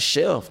 And I got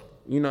shelved.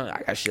 You know,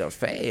 I got shelved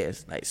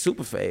fast, like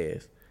super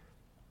fast.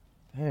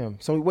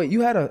 Damn. So wait,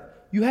 you had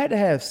to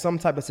have some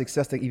type of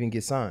success to even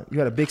get signed. You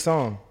had a big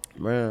song.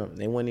 Bro,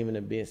 they wasn't even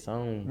a big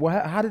song.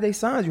 Well, how did they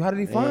sign you? How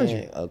did they find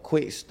you? A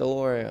quick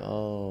story.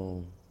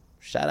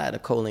 Shout out to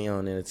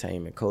Coleon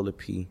Entertainment, Cola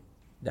P,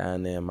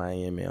 down there in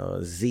Miami.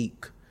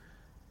 Zeke,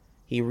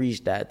 he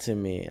reached out to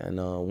me, and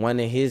one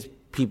of his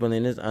people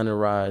in his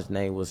entourage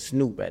name was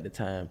Snoop at the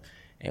time.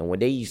 And when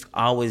they used to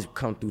always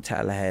come through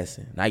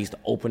Tallahassee, and I used to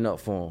open up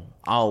for them,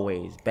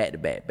 always, back to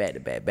back.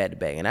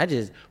 And I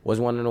just was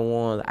one of the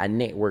ones I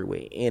networked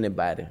with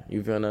anybody.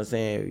 You feel what I'm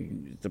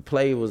saying? The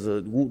play was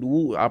a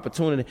woo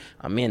opportunity.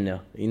 I'm in there,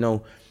 you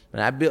know.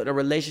 And I built a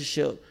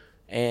relationship,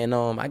 and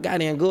I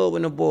got in good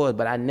with the boys,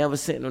 but I never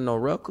sent them no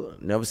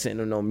record, never sent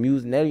them no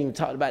music, never even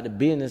talked about the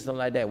business, something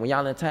like that. When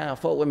y'all in town,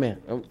 fuck with me.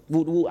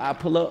 I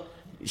pull up,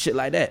 shit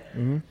like that.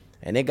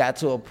 And it got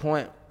to a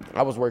point,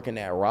 I was working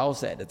at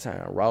Ross at the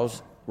time,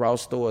 Ross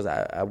stores.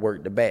 I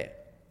worked the back,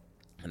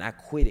 and I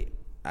quit it.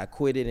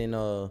 And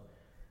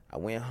I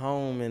went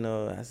home, and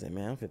I said,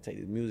 man, I'm finna take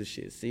this music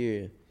shit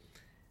serious.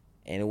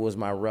 And it was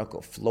my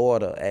record,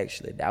 Florida,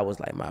 actually. That was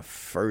like my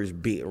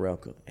first big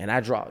record. And I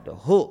dropped the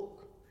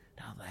hook.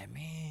 And I was like,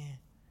 man,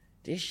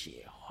 this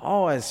shit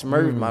hard.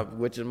 Smurf,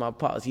 which is my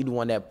pops, he the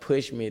one that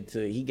pushed me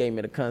he gave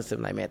me the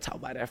concept, like, man, talk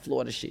about that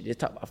Florida shit. Just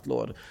talk about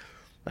Florida.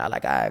 And I was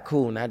like, all right,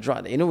 cool. And I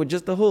dropped it. And it was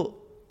just the hook.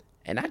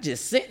 And I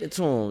just sent it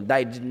to him.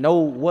 Like, know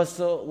what's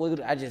up.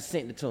 I just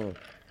sent it to him.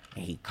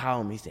 And he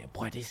called me. He said,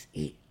 boy, this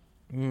it.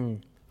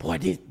 Boy,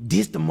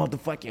 this the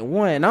motherfucking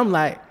one. And I'm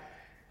like,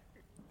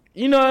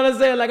 you know what I'm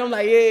saying? Like, I'm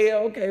like, yeah,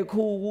 okay,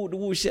 cool,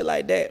 woo, shit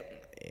like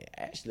that. And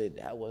actually,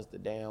 that was the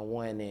damn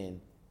one. And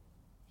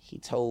he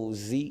told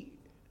Zeke.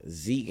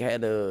 Zeke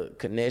had a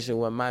connection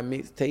with my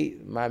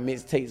mixtape. My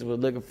mixtapes were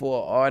looking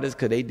for an artist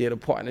because they did a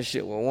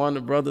partnership with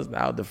Warner Brothers.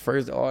 Now, the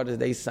first artist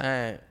they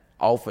signed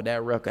off of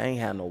that record, I ain't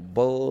have no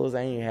buzz.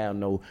 I ain't have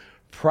no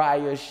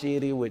prior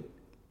shit. It was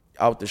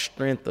off the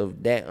strength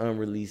of that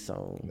unreleased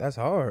song. That's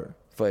hard.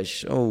 For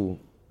sure.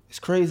 It's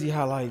crazy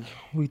how, like,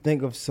 we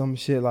think of some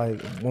shit,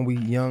 like, when we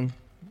young.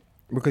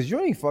 Because you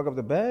ain't fuck up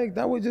the bag.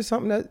 That was just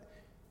something that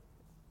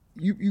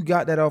you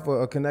got that off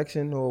of a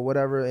connection or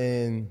whatever,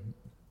 and...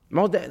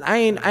 I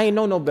ain't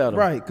know no better.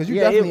 Right, because you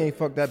definitely ain't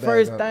fucked that bag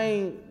First up.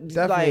 thing,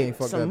 Definitely like, ain't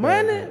fucked some that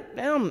money, bag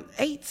up. I'm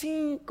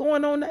 18,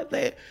 going on that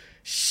bag.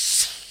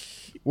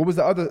 What was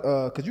the other,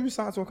 because you were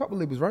signed to a couple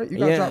labels, right? You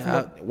got dropped from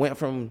I went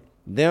from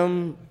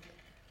them,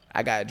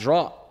 I got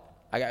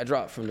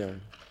dropped from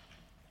them.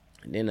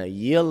 And then a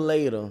year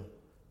later,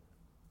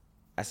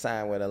 I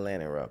signed with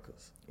Atlantic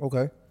Records.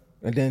 Okay.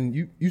 And then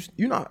you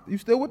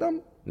still with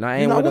them? No, I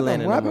ain't with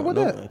Atlantic. What happened with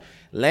that?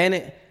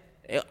 Atlantic,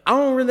 I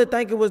don't really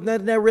think it was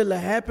nothing that really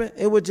happened.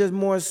 It was just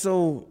more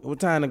so it was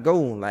time to go.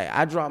 Like,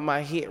 I dropped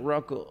my hit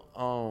record.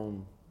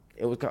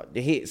 It was called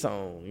the hit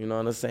song. You know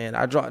what I'm saying?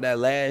 I dropped that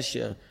last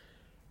year,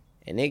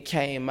 and it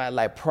came out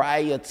like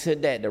prior to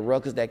that. The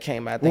records that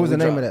came out. What was the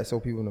name of that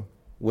so people know?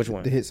 Which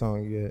one? The hit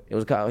song you had. It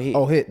was called Hit.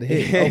 Oh, Hit. The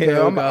Hit. Okay,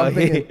 I'm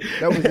thinking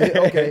that was the hit.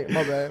 Okay,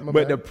 my bad.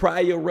 But the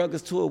prior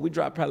records to it, we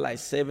dropped probably like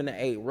 7 to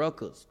 8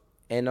 records,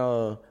 and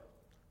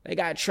they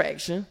got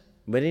traction,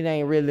 but it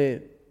ain't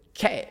really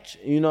catch.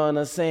 You know what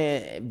I'm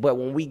saying? But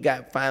when we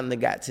finally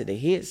got to the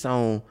hit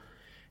song,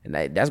 and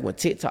that's when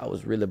TikTok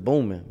was really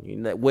booming. You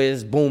know, where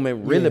it's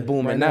booming, really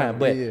booming right now. now.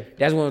 But Yeah.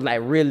 that's when it was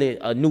like really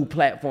a new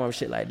platform,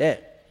 shit like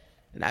that.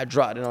 And I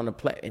dropped it on the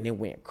platform, and it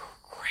went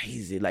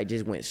crazy, like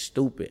just went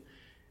stupid.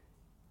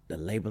 The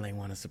label ain't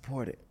want to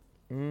support it,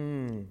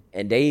 and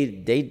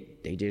they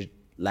just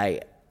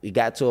like, it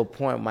got to a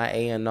point. My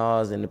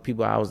A&Rs and the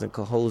people I was in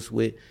cahoots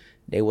with,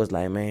 they was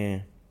like,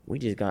 man, we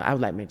just gonna. I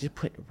was like, man, just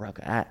put the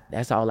record.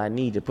 That's all I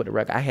need to put the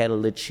record. I had a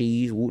little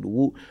cheese, whoop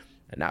whoop,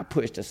 and I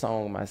pushed the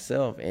song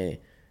myself. And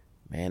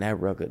man, that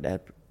record,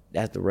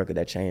 that's the record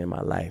that changed my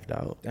life,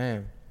 dog.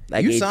 Damn,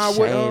 like, you it signed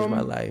changed with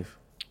my life.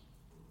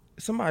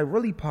 Somebody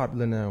really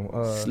popular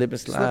now. Slip and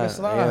Slide.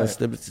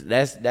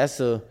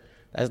 Yeah,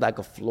 that's like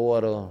a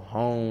Florida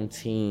home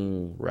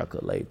team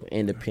record label,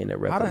 independent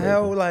record label. How the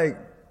hell, like,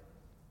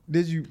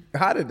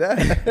 how did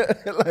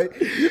that? Like,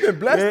 you've been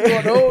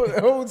blessed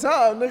the whole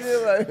time,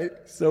 nigga. Like,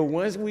 so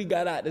once we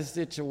got out the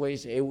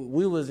situation,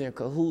 we was in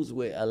cahoots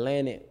with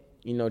Atlantic,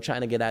 you know,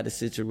 trying to get out the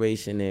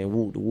situation, and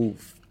whoop,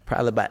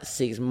 probably about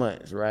 6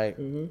 months, right?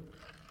 Mm-hmm.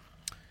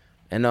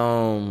 And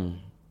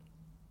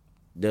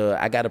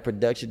I got a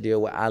production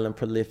deal with Island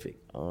Prolific.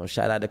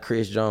 Shout out to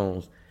Chris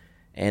Jones.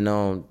 And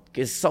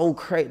it's so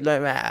crazy.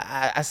 Like,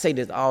 I say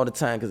this all the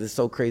time because it's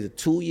so crazy.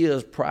 2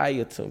 years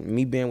prior to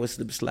me being with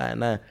Slip and Slide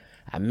now,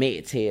 I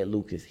met Ted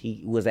Lucas.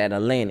 He was at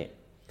Atlantic.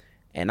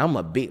 And I'm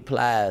a big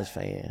Plies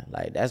fan.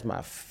 Like, that's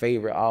my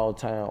favorite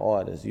all-time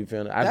artist. You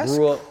feel me? That's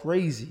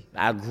crazy.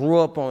 I grew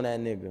up on that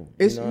nigga.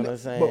 You know what I'm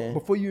saying? But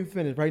before you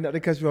finish, right now, to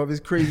cut you off, it's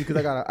crazy because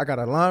I got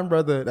a line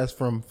brother that's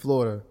from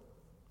Florida.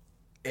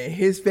 And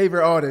his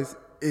favorite artist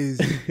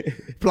is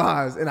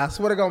Plies. And I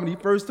swear to God, when he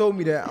first told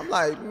me that, I'm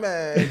like,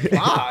 man,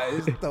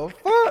 Plies, the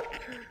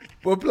fuck?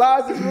 But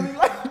Plies is really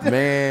like that.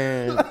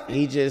 Man,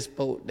 he just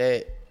spoke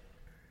that.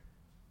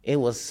 It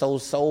was so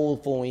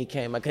soulful when he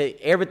came out. Cause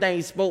everything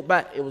he spoke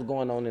about, it was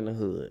going on in the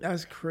hood.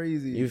 That's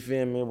crazy. You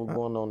feel me? It was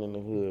going on in the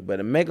hood. But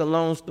to make a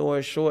long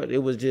story short, it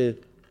was just,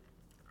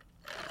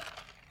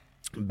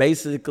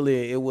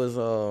 basically, it was,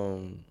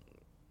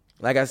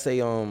 like I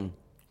say,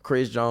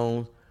 Chris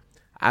Jones.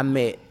 I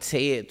met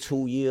Ted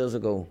 2 years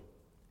ago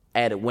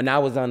when I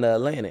was on the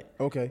Atlantic.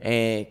 Okay.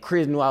 And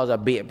Chris knew I was a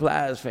big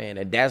Plies fan,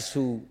 and that's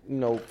who, you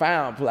know,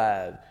 found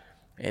Plies.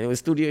 And it was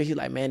studio, he's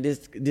like, man,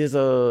 this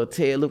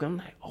Ted Luke. I'm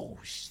like, oh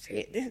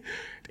shit,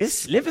 this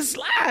Slip and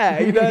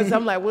Slide. You know what I'm saying?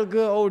 I'm like, what's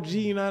good, OG,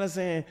 you know what I'm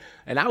saying?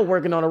 And I was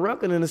working on a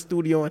record in the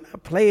studio, and I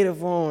played it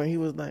for him, and he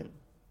was like,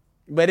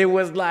 but it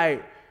was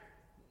like,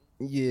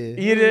 yeah.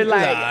 You did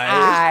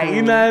like, cool.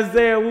 You know what I'm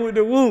saying? Woo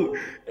the woo.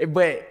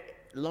 But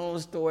long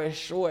story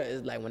short,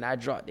 it's like when I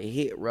dropped the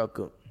hit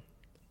record,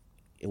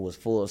 it was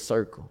full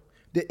circle.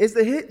 Is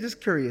the hit, just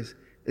curious,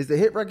 is the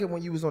hit record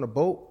when you was on a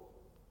boat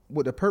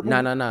with the purple?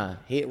 Nah.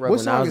 Hit record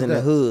when I was in the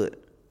hood.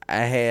 I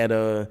had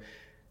That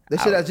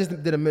shit I just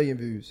did 1 million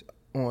views.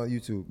 on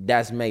YouTube?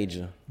 That's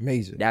Major.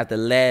 Major. That's the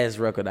last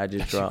record I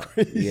just dropped.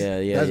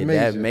 Yeah.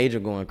 That's Major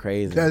going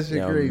crazy. That's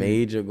crazy.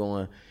 Major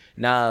going.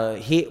 Now,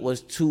 Hit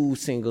was 2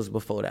 singles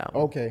before that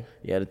one. Okay.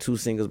 Yeah, the 2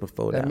 singles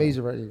before that. That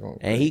Major ready going.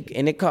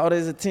 And it caught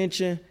his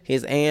attention.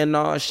 His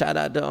A&R, shout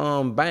out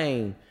to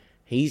Bang.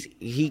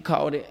 He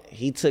caught it.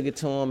 He took it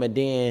to him, and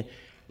then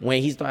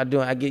when he started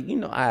doing, I get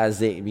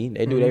Isaac,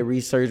 they do their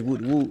research.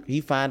 He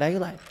find out, he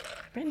like,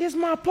 man, this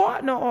my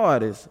partner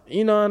artist.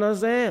 You know what I'm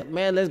saying?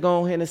 Man, let's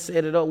go ahead and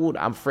set it up.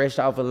 I'm fresh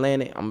off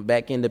Atlantic. I'm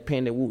back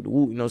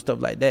independent. Stuff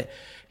like that.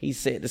 He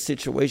set the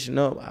situation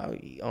up. I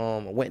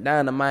went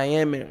down to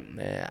Miami,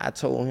 and I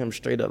told him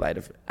straight up, like,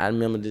 I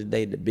remember this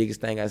day, the biggest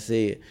thing I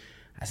said,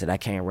 I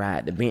can't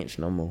ride the bench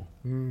no more.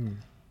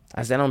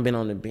 I said, I've been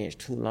on the bench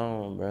too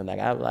long, bro.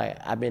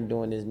 I've been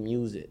doing this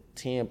music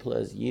 10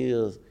 plus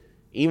years,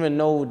 even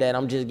though that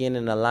I'm just getting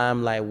in the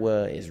limelight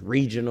where it's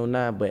regional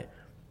now, but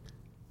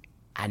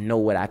I know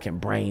what I can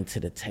bring to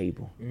the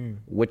table.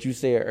 What you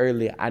said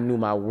earlier, I knew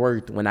my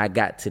worth when I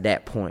got to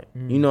that point.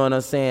 You know what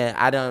I'm saying?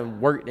 I done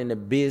worked in the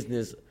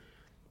business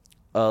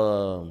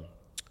long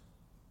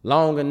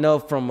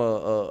enough from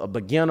a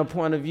beginner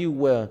point of view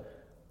where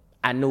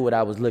I knew what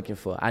I was looking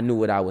for. I knew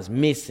what I was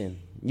missing.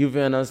 You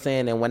feel what I'm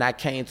saying? And when I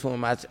came to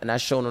him and I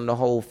showed him the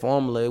whole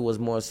formula, it was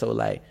more so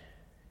like,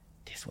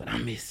 this what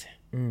I'm missing.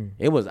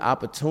 It was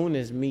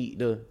opportunists meet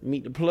the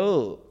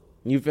plug.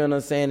 You feel what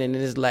I'm saying? And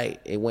it's like,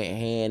 it went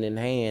hand in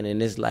hand.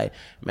 And it's like,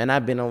 man,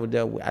 I've been over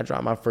there. I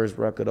dropped my first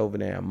record over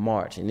there in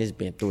March, and it's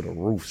been through the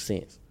roof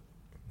since.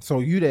 So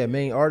you that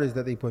main artist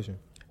that they pushing?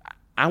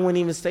 I wouldn't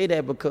even say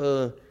that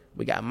because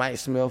we got Mike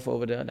Smith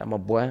over there. That's my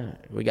boy.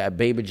 We got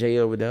Baby J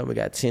over there. We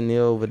got 10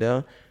 over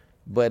there.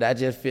 But I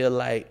just feel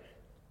like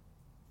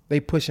they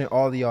pushing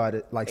all the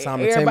artists like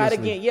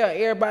simultaneously.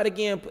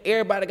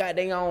 Everybody got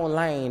their own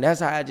lane.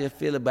 That's how I just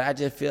feel it. But I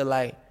just feel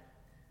like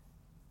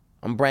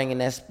I'm bringing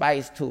that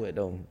spice to it,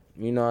 though.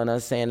 You know what I'm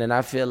saying? And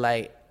I feel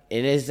like,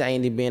 and this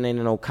ain't been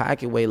in no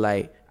cocky way.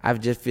 Like, I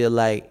just feel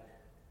like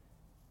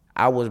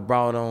I was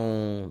brought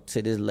on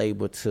to this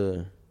label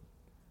to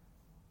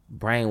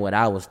bring what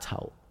I was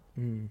taught.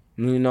 You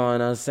know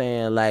what I'm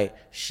saying? Like,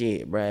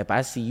 shit, bro, if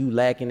I see you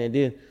lacking in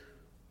this,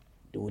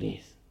 do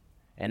this.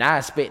 And I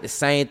expect the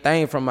same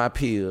thing from my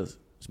peers.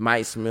 It's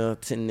Mike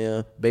Smith,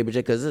 Tenille, Baby J,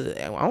 because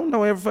I don't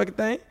know every fucking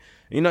thing.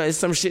 You know, it's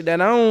some shit that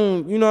I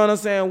don't, you know what I'm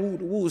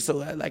saying, woo. So,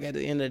 like, at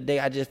the end of the day,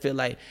 I just feel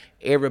like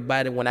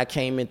everybody, when I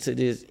came into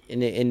this,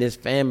 in this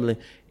family,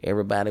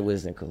 everybody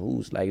was in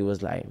cahoots. Like, it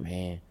was like,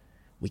 man,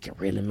 we can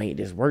really make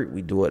this work.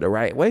 We do it the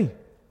right way.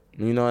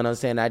 You know what I'm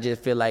saying? I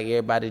just feel like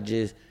everybody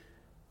just,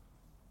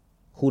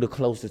 who the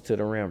closest to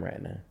the rim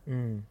right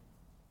now?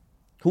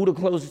 Who the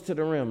closest to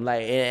the rim?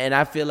 Like, and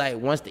I feel like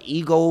once the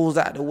ego's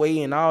out the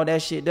way and all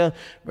that shit done,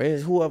 bro,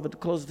 it's whoever the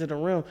closest to the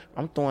rim,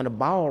 I'm throwing the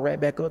ball right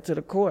back up to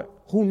the court.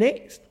 Who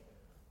next?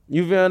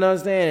 You feel what I'm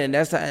saying?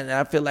 And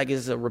I feel like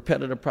it's a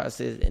repetitive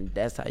process, and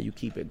that's how you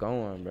keep it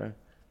going, bro.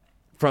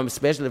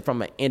 Especially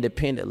from an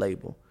independent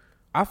label.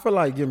 I feel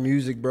like your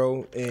music,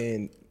 bro,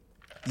 and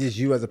just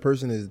you as a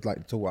person is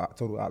like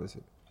total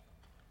opposite.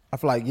 I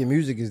feel like your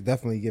music is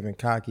definitely giving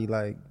cocky,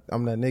 like,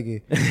 I'm that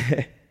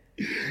nigga.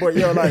 But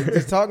yo, like,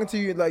 just talking to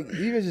you, like,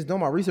 even just doing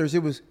my research, it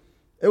was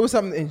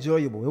something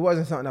enjoyable. It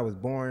wasn't something that was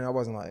boring. I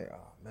wasn't like, oh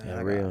man,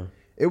 that's real.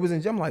 It was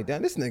I'm like,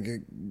 damn, this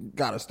nigga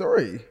got a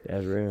story.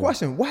 That's real.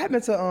 Question: what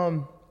happened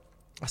to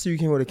I see you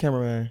came with a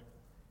cameraman.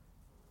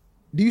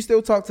 Do you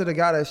still talk to the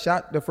guy that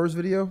shot the first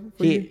video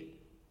for you?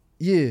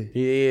 Yeah.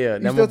 Yeah.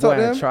 You still talk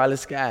to him? Charlie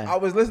Sky. I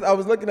was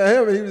looking at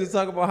him, and he was just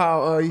talking about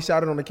how he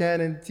shot it on the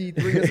Canon T3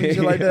 or some shit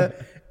like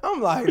that. I'm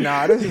like,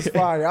 nah, this is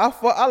fire.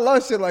 I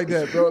love shit like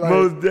that, bro. Like,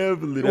 most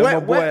definitely. That's my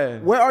boy.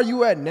 Where are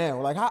you at now?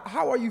 Like,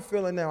 how are you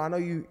feeling now? I know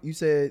you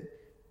said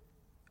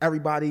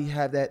everybody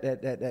have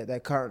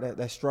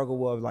that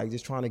struggle of like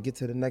just trying to get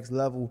to the next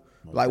level.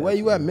 Most like, where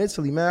you at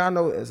mentally, man? I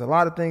know there's a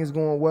lot of things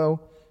going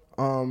well.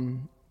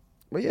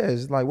 But yeah,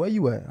 it's like, where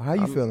you at? How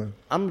you feeling?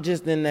 I'm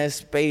just in that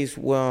space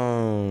where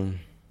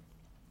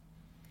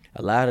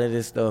a lot of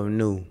this stuff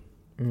new.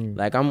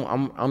 Like,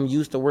 I'm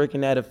used to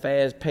working at a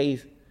fast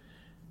pace.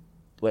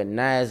 But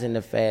now it's in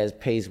the fast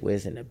pace where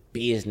it's in the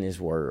business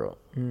world.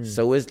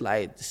 So it's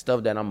like the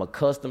stuff that I'm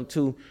accustomed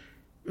to.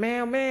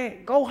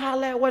 Man, go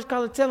holler at West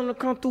College, tell them to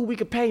come through, we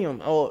can pay them.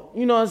 Or,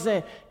 you know what I'm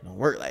saying? It don't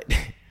work like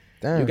that.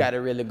 Damn. You got to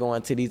really go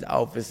into these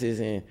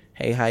offices and,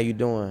 hey, how you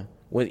doing?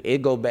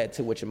 It go back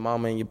to what your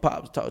mama and your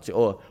pops taught you,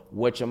 or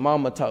what your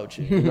mama taught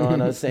you. You know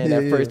what I'm saying?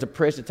 That first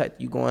impression type,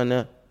 you go in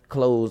there,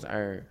 clothes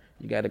earn.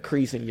 You got a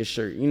crease in your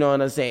shirt. You know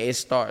what I'm saying? It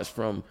starts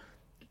from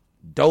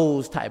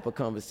those type of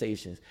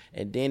conversations,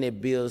 and then it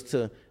builds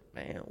to,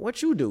 man,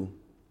 what you do.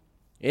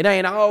 It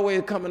ain't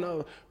always coming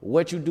up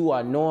what you do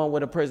or knowing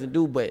what a person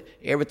do, but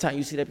every time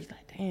you see that, you're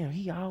like, damn,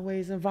 he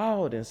always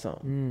involved in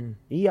something.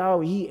 He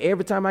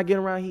every time I get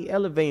around, he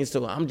elevating.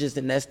 So I'm just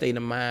in that state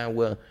of mind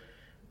where,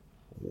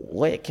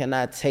 what can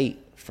I take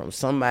from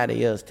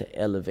somebody else to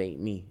elevate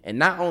me? And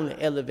not only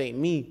elevate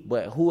me,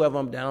 but whoever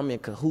I'm in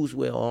cahoots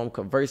with or I'm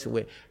conversing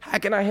with, how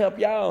can I help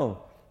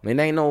y'all? It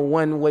ain't no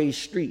one-way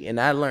street. And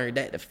I learned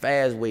that the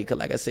fast way, because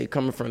like I say,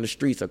 coming from the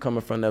streets or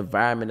coming from the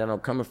environment that I'm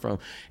coming from,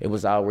 it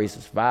was always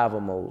survival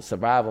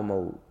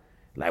mode.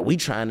 Like, we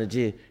trying to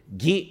just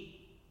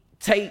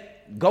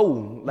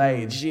go.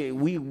 Like, shit,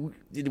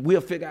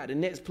 we'll figure out the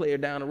next player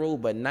down the road.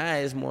 But now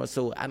it's more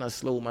so I done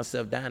slowed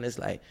myself down. It's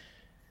like,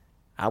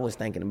 I was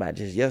thinking about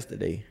just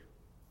yesterday.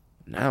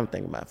 Now I'm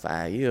thinking about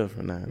 5 years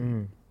from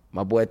now.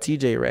 My boy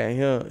TJ right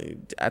here,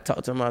 I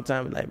talk to him all the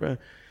time, like, bro, I'm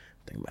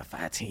thinking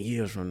about 5-10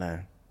 years from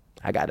now.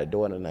 I got a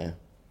daughter now.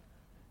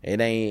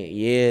 It ain't,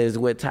 it's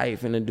what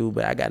TYTE finna do,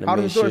 but I got to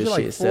make sure shit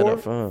like set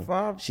up for her.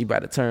 5? She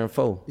about to turn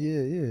 4.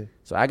 Yeah.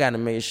 So I got to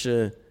make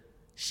sure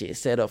shit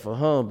set up for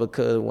her,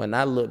 because when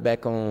I look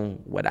back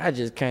on what I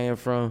just came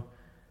from,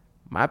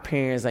 my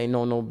parents ain't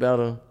know no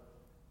better.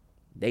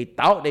 They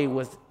thought they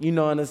was, you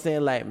know what I'm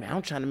saying? Like, man,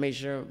 I'm trying to make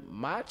sure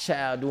my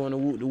child doing the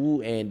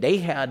woo, and they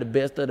had the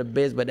best of the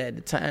best, but at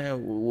the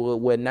time,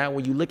 now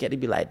when you look at it,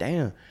 be like,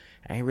 damn,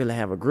 I ain't really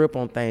have a grip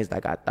on things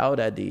like I thought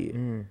I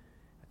did.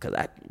 Because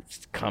I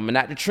coming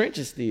out the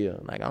trenches still.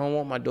 Like, I don't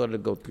want my daughter to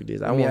go through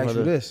this. I want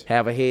her to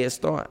have a head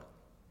start.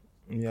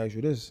 Let me ask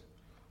you this.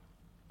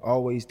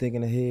 Always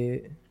thinking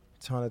ahead,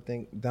 trying to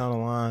think down the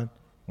line.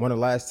 When the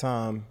last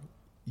time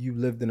you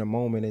lived in a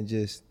moment and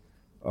just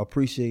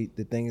appreciate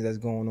the things that's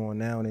going on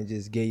now and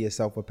just gave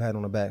yourself a pat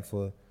on the back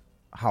for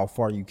how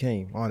far you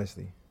came,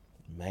 honestly?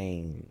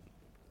 Man,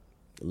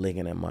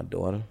 looking at my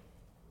daughter.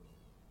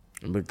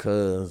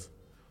 Because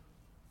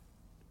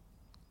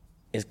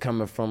it's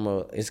coming from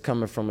a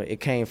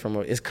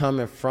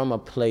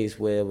place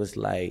where it was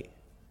like,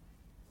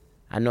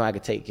 I know I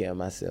could take care of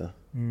myself.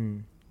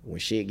 When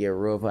shit get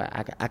rough,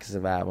 I can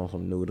survive on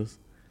some noodles.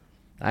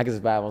 I can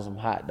survive on some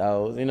hot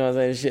dogs, you know what I'm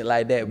saying? Shit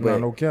like that. But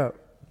no cap.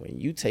 When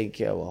you take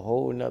care of a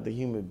whole nother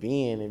human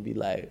being and be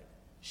like,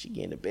 she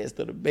getting the best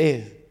of the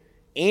best,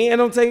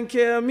 and I'm taking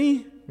care of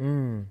me,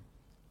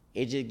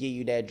 it just give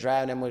you that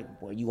drive, that much,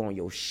 boy, you on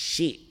your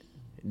shit.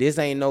 This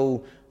ain't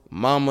no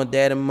mama,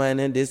 daddy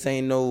money. This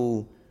ain't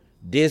no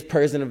this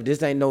person.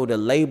 This ain't no the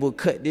label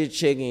cut this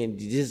check and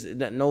just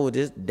no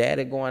this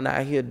daddy going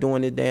out here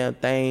doing this damn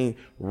thing,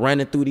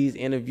 running through these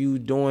interviews,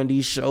 doing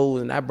these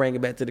shows, and I bring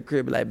it back to the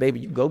crib like, baby,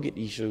 you go get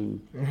these shoes.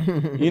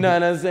 You know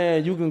what I'm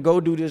saying? You can go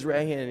do this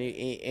right here,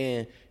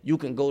 and you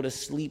can go to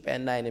sleep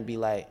at night and be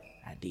like,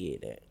 I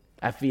did that.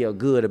 I feel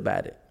good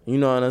about it. You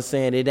know what I'm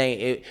saying?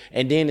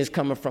 And then it's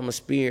coming from a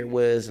spirit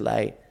where it's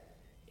like,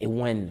 it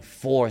wasn't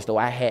forced,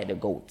 or I had to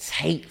go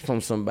take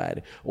from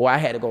somebody, or I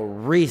had to go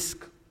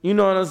risk. You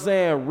know what I'm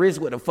saying?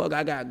 Risk what the fuck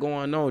I got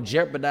going on,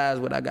 jeopardize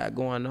what I got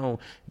going on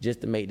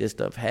just to make this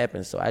stuff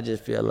happen. So I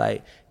just feel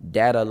like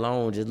that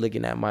alone, just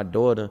looking at my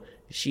daughter,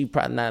 she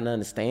probably not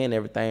understand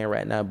everything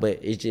right now, but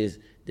it's just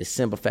the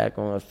simple fact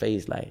on her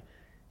face, like,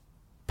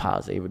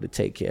 Pa's able to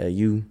take care of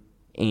you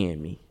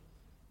and me.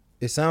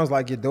 It sounds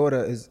like your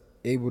daughter is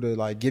able to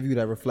like give you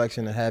that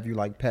reflection and have you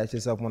like pat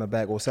yourself on the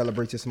back or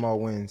celebrate your small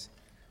wins.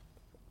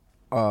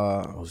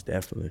 Most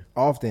definitely.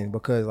 Often,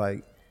 because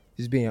like,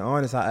 just being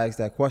honest, I ask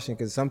that question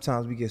because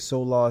sometimes we get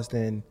so lost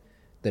in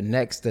the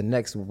next,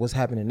 what's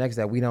happening next,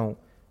 that we don't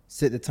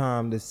sit the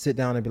time to sit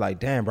down and be like,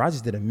 damn, bro, I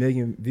just did 1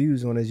 million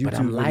views on this YouTube video. But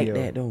I'm like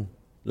that though.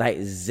 Like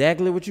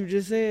exactly what you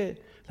just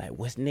said. Like,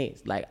 what's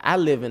next? Like, I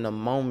live in a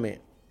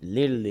moment,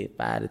 literally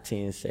 5 to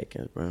 10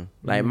 seconds, bro.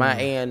 Like my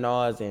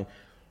A&Rs and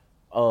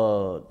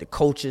the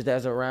coaches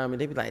that's around me,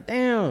 they be like,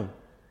 damn,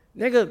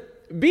 nigga,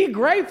 be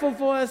grateful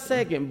for a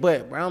second.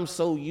 But bro, I'm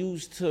so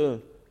used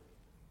to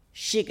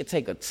shit could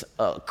take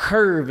a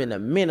curve in a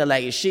minute.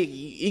 Like shit,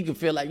 you can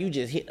feel like you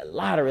just hit the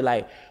lottery.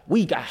 Like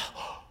we got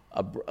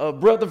a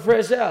breath of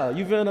fresh air.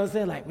 You feel what I'm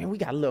saying? Like, man, we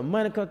got a little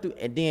money come through,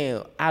 and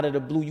then out of the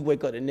blue, you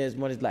wake up the next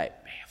morning, it's like,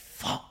 man,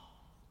 fuck.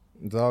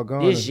 It's all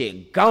gone. This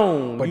shit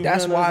gone. But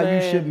that's why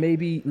you should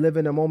maybe live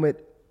in a moment.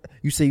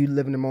 You say you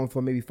live in the moment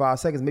for maybe 5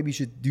 seconds. Maybe you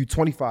should do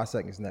 25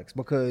 seconds next,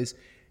 because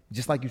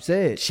just like you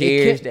said,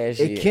 cherish that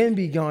shit. It can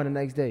be gone the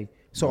next day.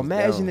 So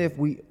imagine if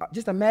we got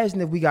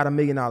 $1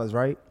 million,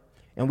 right?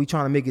 And we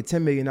trying to make it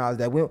 $10 million.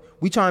 That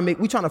we trying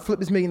to flip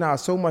this $1 million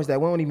so much that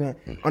we don't even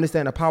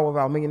understand the power of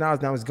our $1 million.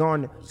 Now it's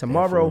gone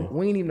tomorrow. Definitely.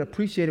 We ain't even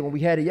appreciate it when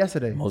we had it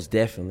yesterday. Most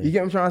definitely. You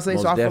get what I'm trying to say?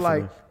 Most so I definitely.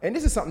 feel like, and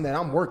this is something that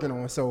I'm working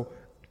on. So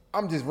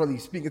I'm just really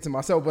speaking to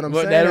myself, but I'm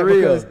saying that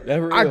because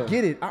real. I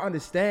get it. I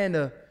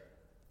understand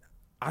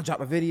I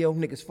drop a video,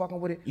 niggas fucking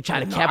with it. You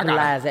trying to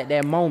capitalize at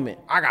that moment.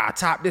 I gotta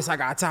top this, I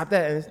gotta top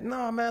that. And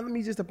no, man, let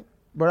me just.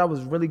 But that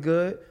was really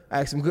good.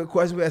 I asked some good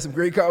questions. We had some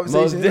great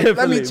conversations. Most definitely.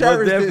 Let me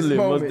cherish this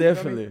moment. Most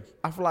definitely. You know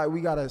I feel like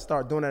we gotta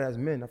start doing that as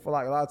men. I feel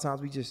like a lot of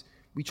times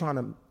we trying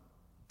to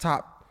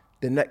top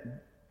the next.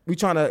 We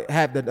trying to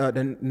have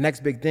the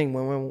next big thing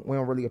when we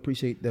don't really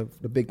appreciate the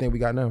big thing we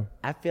got now.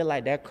 I feel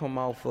like that come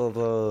off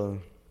of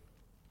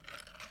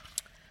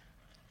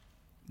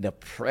the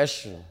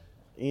pressure.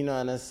 You know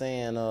what I'm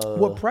saying?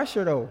 What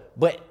pressure though?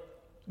 But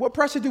what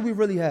pressure do we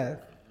really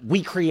have?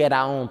 We create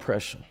our own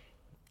pressure.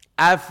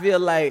 I feel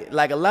like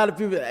a lot of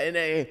people,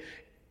 and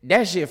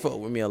that shit fuck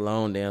with me a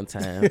long damn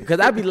time. Because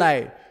I be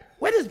like,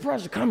 Where this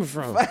pressure coming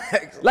from?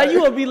 Facts. Like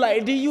you would be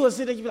like, then you would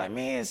sit there, you be like,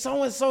 man,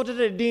 so and so did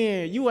it.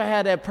 Then you would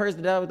have that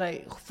person that was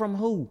like, from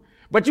who?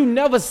 But you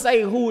never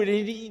say who.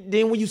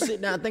 Then when you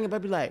sit down thinking about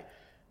it, be like,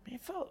 man,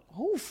 fuck,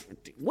 who?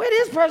 Where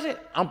this pressure?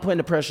 I'm putting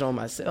the pressure on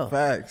myself.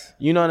 Facts.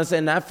 You know what I'm saying?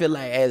 And I feel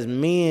like as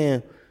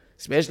men,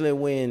 especially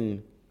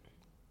when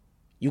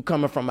you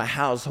coming from a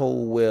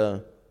household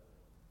where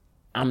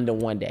I'm the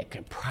one that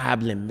can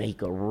probably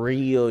make a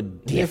real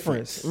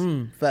difference.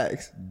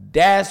 Facts.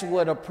 That's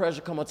where the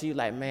pressure come onto you.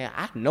 Like, man,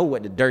 I know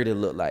what the dirty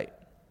look like.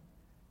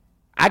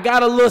 I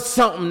got a little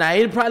something now.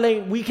 It probably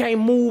ain't, we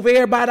can't move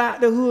everybody out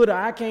the hood, or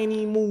I can't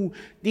even move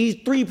these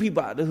 3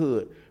 people out the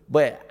hood.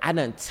 But I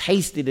done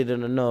tasted it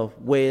enough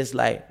where it's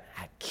like,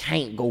 I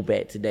can't go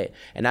back to that.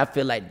 And I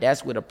feel like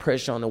that's where the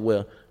pressure on the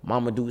where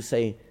mama do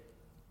say,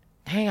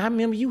 dang, I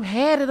remember you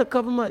had it a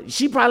couple months.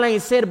 She probably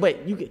ain't said it,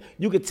 but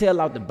you could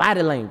tell out the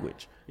body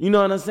language. You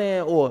know what I'm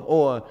saying?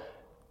 Or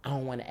I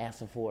don't want to ask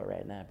her for it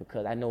right now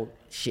because I know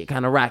shit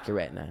kind of rocky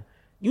right now.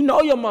 You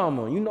know your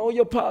mama, you know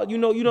your pa, you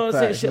know what I'm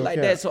saying? Shit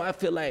like that. So I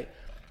feel like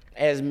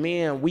as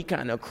men, we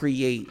kind of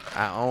create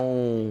our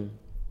own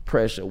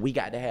pressure. We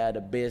got to have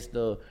the best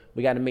of,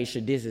 we got to make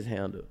sure this is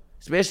handled.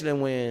 Especially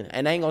when,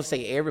 and I ain't gonna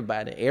say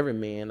everybody, every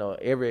man or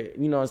every,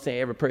 you know what I'm saying,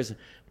 every person,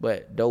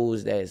 but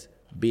those that's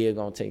big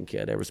on taking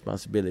care of their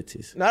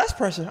responsibilities. Now that's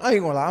pressure. I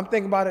ain't gonna lie. I'm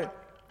thinking about it.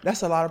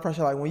 That's a lot of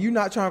pressure. Like when you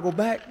not trying to go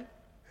back,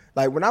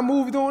 like when I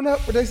moved on up,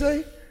 what they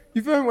say,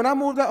 you feel me? When I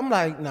moved up, I'm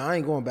like, nah, I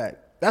ain't going back.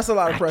 That's a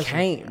lot of pressure. I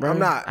can't, bro. I'm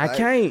not. I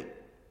can't.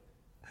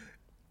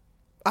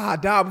 I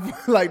die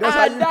before, like that's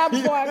I how you die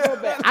before I go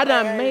back. I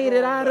done made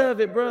it out of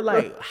it, bro.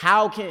 Like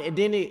how can, and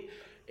then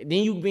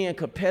you being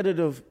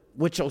competitive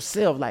with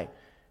yourself, like,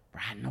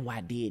 bro, I know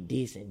I did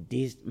this in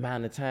this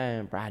amount of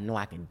time, bro. I know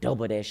I can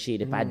double that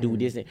shit if I do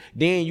this. And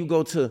then you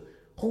go to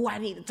who I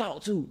need to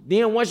talk to.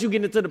 Then once you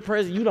get into the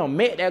present, you done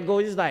met that goal.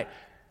 It's like,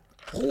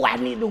 who I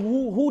need to,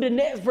 who the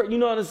next person, you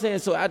know what I'm saying?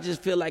 So I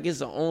just feel like it's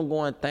an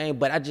ongoing thing,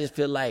 but I just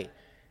feel like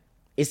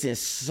it's in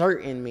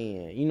certain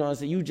men, you know what I'm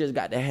saying? You just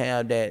got to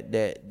have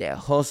that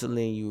hustle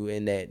in you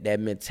and that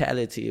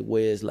mentality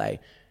where it's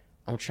like,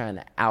 I'm trying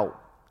to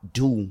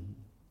outdo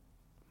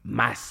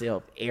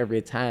myself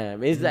every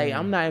time. It's like,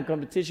 I'm not in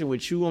competition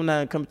with you, but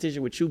I'm in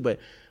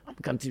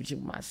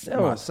competition with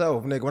myself.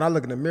 Myself, nigga. When I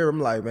look in the mirror,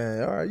 I'm like,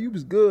 man, all right, you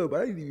was good,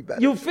 but I need to be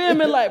better. You feel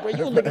me? Like, bro,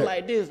 you were looking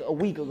like this a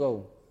week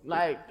ago.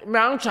 Like,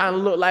 man, I'm trying to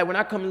look like, when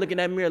I come and look in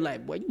that mirror,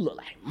 like, boy, you look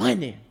like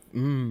money.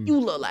 You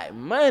look like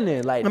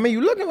money. Like, I mean, you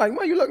looking like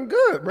money. You looking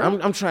good, bro.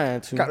 I'm trying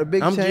to. Got a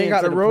big chain,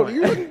 got a roller.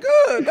 You looking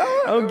good,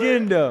 dog. I'm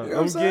getting there. You know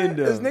I'm getting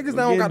there. There's niggas that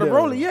don't got a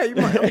roller yet.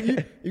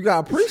 You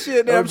gotta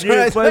appreciate that. I'm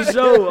getting for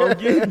sure. I'm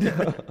getting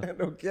there.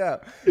 No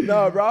cap.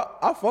 No, bro.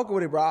 I fuck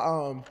with it,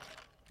 bro.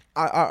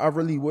 I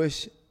really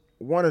wish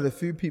one of the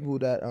few people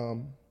that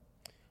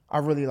I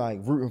really like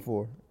rooting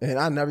for, and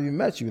I never even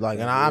met you. Like,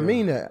 and I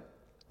mean that.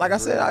 Like I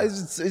said, it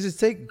just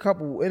take a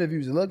couple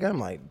interviews to look at. I'm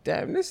like,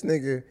 damn, this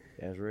nigga.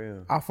 That's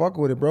real. I fuck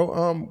with it, bro.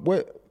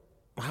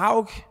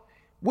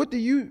 What do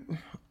you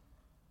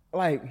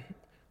like?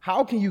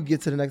 How can you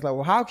get to the next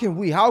level? How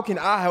can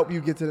I help you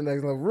get to the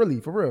next level? Really,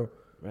 for real.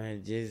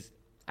 Man,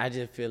 I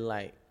just feel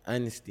like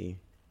honesty.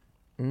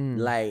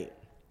 Like,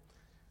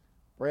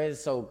 bro,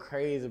 it's so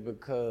crazy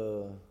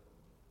because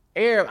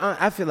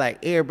I feel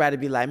like everybody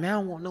be like, man, I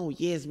don't want no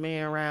yes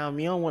man around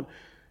me.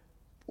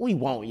 We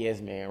want yes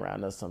man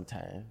around us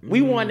sometimes.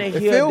 We want to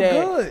hear feel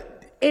that. Good.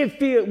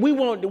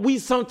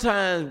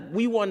 Sometimes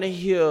we want to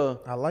hear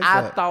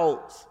our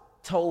thoughts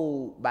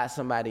told by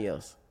somebody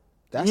else.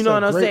 You know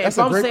what I'm saying? If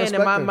I'm saying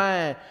in my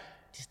mind,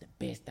 this is the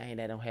best thing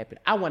that don't happen,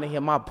 I want to hear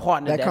my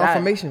partner that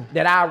confirmation.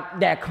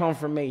 That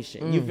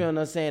confirmation. You feel what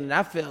I'm saying? And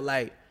I felt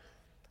like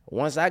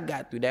once I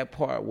got through that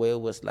part where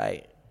it was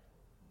like,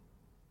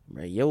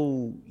 bro,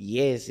 yo,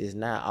 yes is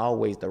not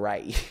always the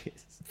right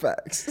yes.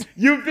 Facts.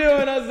 You feel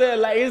what I'm saying?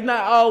 Like, it's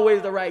not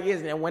always the right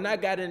yes. And when I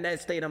got in that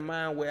state of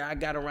mind where I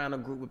got around a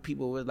group of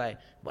people, it was like,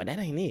 but that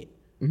ain't it.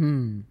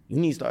 You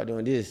need to start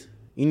doing this.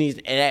 And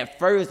at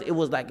first, it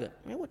was like,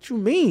 man, what you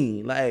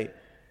mean? Like,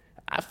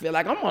 I feel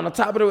like I'm on the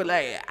top of it.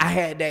 Like, I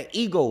had that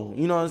ego.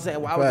 You know what I'm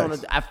saying? Where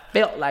I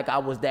felt like I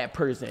was that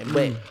person.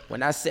 But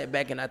when I sat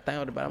back and I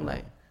thought about it, I'm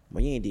like,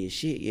 well, you ain't did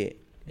shit yet.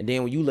 And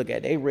then when you look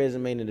at their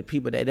resume and the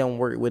people that don't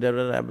work with it,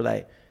 I be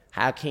like,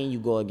 how can you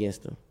go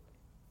against them?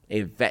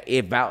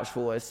 It vouched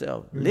for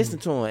itself. Listen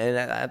to him.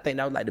 And I think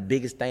that was like the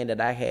biggest thing that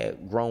I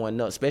had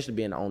growing up, especially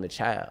being the only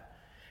child.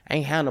 I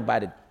ain't had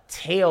nobody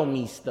tell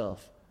me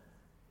stuff.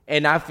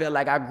 And I felt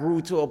like I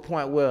grew to a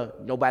point where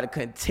nobody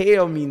couldn't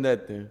tell me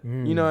nothing.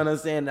 You know what I'm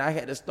saying? And I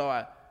had to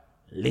start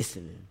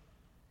listening.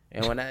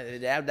 And when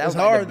that was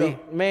like hard, the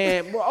big,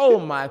 man, bro, oh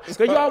my.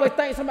 Because you always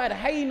think somebody,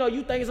 hey,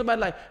 you think somebody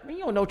like, man,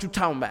 you don't know what you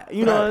talking about.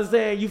 You know what I'm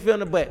saying? You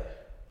feel it?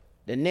 But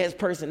the next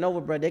person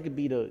over, bro, they could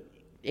be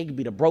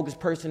the brokest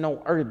person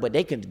on earth, but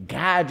they can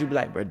guide you, be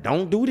like, bro,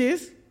 don't do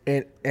this.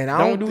 And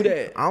I don't do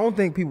that. I don't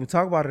think people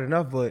talk about it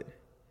enough, but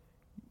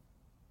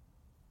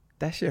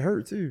that shit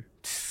hurt too.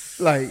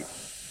 Like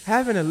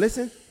having to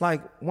listen,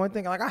 like one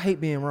thing, like I hate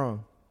being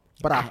wrong.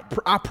 but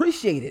I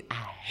appreciate it. I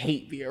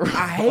hate being wrong.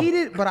 I hate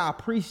it, but I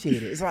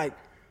appreciate it. It's like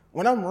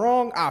when I'm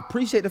wrong, I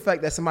appreciate the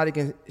fact that somebody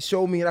can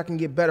show me and I can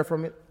get better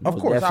from it. Of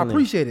course, I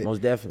appreciate it.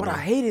 Most definitely. But I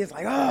hate it. It's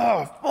like,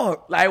 oh,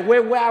 fuck. Like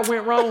where I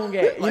went wrong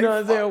at. You Like, know what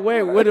I'm saying?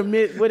 Where the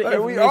like,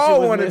 we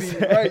all want to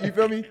be, right? You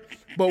feel me?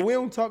 But we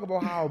don't talk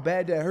about how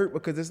bad that hurt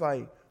because it's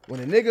like when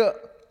a nigga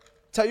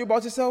tell you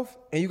about yourself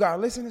and you gotta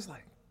listen, it's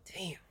like,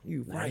 damn,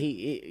 you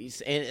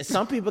right. And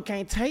some people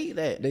can't take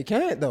that. They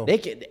can't though. They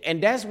can,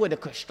 and that's where the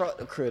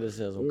constructive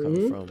criticism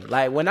comes from.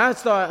 Like when I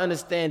started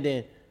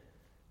understanding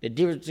the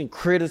difference between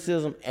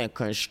criticism and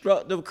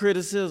constructive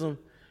criticism,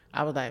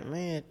 I was like,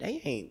 man,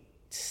 they ain't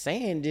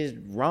saying this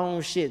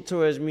wrong shit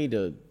towards me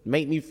to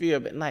make me feel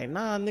bad. Like,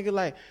 nah, nigga,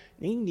 like,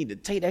 you need to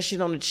take that shit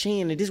on the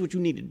chin, and this is what you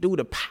need to do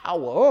to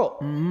power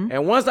up.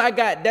 And once I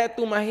got that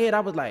through my head,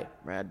 I was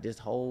like, bro, this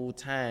whole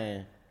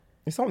time,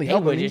 it's only they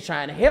helping were me. just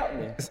trying to help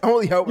me. It's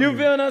only helping You me.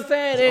 feel what I'm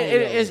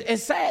saying?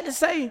 It's sad to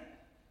say,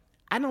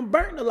 I done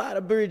burnt a lot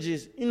of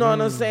bridges. You know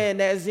what I'm saying?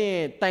 That's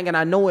in thinking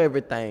I know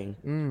everything.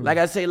 Like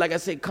I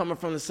say, coming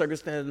from the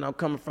circumstances I'm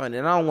coming from,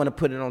 and I don't want to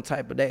put it on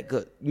type of that,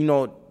 cause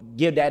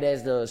give that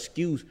as the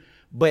excuse,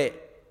 but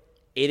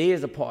it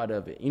is a part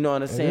of it. You know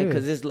what I'm saying?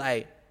 Because it's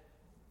like,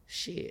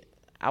 shit.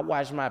 I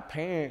watched my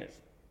parents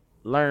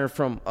learn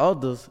from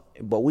others,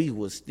 but we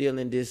was still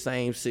in this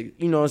same,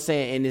 you know what I'm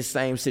saying, in this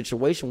same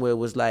situation where it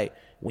was like,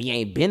 we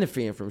ain't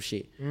benefiting from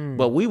shit.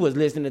 But we was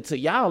listening to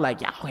y'all like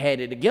y'all had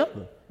it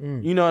together.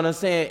 You know what I'm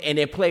saying? And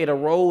it played a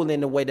role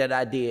in the way that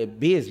I did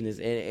business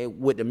and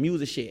with the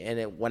music shit.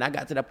 And when I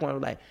got to that point, I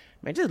was like,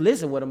 man, just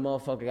listen what a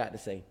motherfucker got to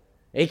say.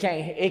 It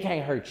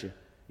can't hurt you.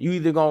 You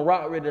either gonna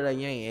rock with it or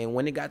you ain't. And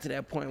when it got to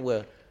that point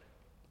where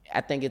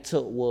I think it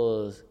took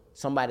was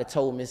somebody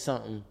told me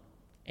something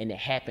and it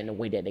happened the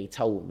way that they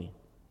told me.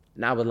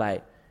 And I was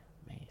like,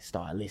 man,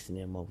 start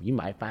listening more. You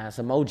might find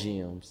some more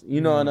gems.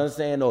 You know what I'm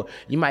saying? Or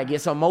you might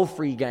get some more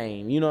free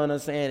game. You know what I'm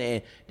saying?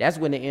 And that's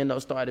when the end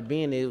up started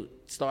being, they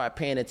started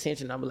paying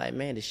attention. I was like,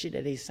 man, the shit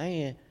that they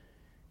saying,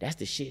 that's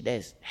the shit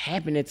that's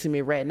happening to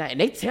me right now. And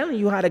they telling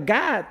you how to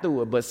guide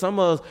through it. But some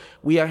of us,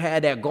 we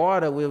had that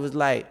guard where it was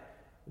like,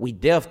 we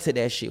deaf to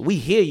that shit. We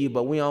hear you,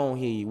 but we don't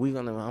hear you.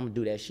 I'm gonna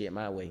do that shit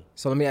my way.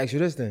 So let me ask you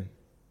this then.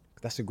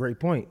 That's a great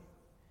point.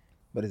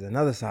 But there's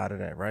another side of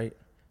that, right?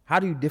 How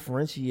do you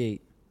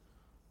differentiate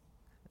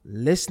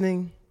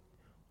listening,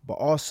 but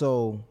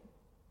also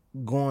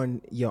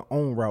going your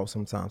own route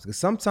sometimes? Because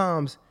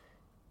sometimes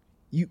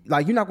you're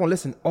not gonna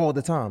listen all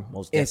the time.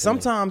 Most definitely. And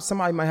sometimes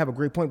somebody might have a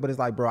great point, but it's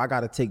like, bro, I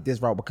gotta take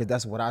this route because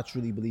that's what I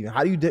truly believe in.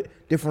 How do you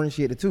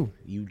differentiate the two?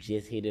 You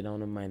just hit it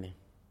on the money.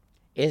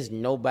 It's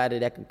nobody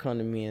that can come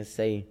to me and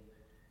say,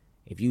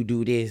 if you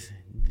do this,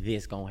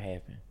 this gonna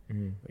happen.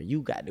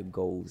 You got to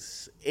go.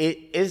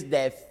 It's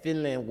that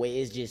feeling where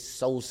it's just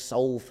so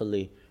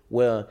soulfully,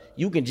 where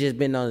you can just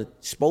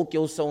spoke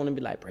your soul and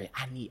be like, bro,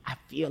 I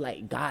feel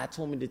like God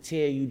told me to tell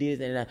you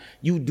this, and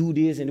you do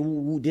this,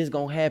 and this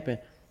gonna happen.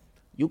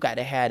 You got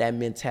to have that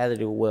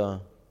mentality where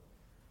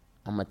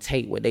I'm gonna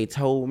take what they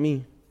told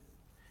me,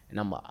 and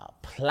I'm gonna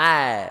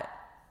apply it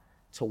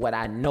to what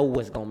I know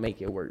what's gonna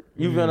make it work.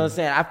 You feel what I'm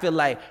saying? I feel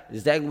like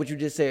exactly what you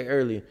just said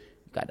earlier.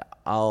 You got to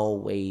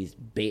always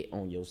bet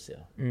on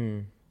yourself.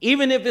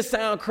 Even if it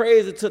sounds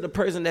crazy to the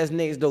person that's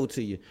next door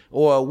to you,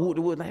 or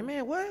like,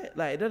 man, what?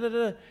 Like,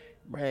 da-da-da.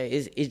 Right?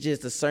 It's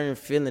just a certain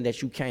feeling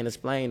that you can't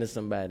explain to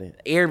somebody.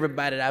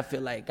 Everybody that I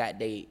feel like got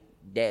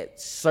that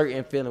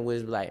certain feeling where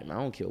it's like, man,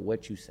 I don't care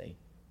what you say.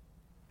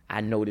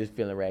 I know this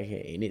feeling right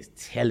here, and it's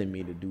telling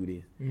me to do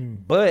this.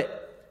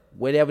 But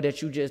whatever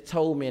that you just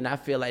told me, and I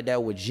feel like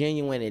that was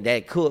genuine and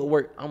that could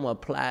work, I'm going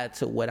to apply it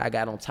to what I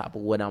got on top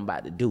of what I'm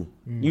about to do.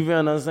 You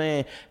feel what I'm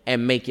saying?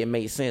 And make it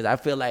make sense. I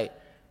feel like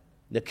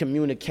the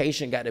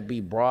communication got to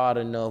be broad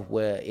enough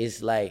where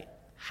it's like,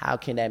 how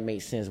can that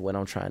make sense what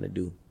I'm trying to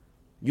do?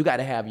 You got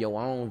to have your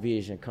own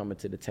vision coming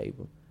to the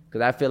table.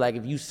 Because I feel like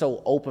if you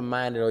so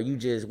open-minded or you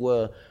just,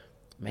 well,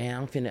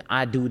 man,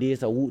 I do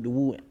this or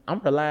woo. I'm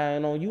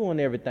relying on you on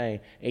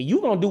everything. And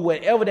you going to do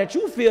whatever that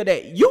you feel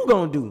that you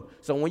going to do.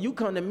 So when you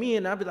come to me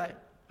and I be like,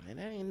 man,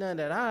 that ain't nothing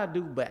that I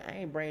do, but I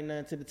ain't bring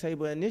nothing to the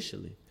table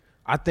initially.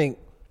 I think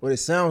what it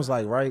sounds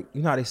like, right?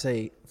 You know how they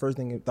say, first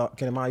thing that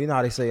came to mind, you know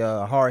how they say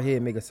a hard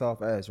head make a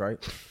soft ass,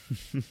 right?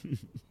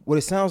 What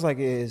it sounds like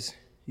is,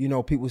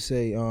 people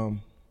say,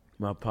 when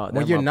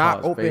you're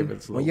not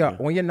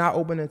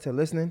open into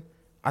listening,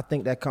 I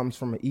think that comes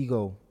from an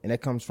ego and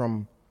that comes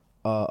from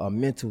a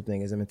mental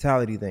thing, it's a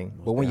mentality thing.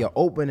 But when you're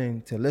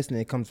opening to listening,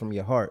 it comes from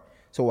your heart.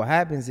 So what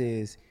happens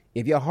is,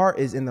 if your heart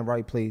is in the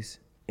right place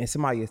and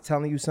somebody is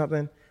telling you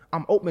something,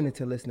 I'm open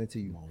to listening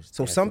to you.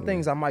 So some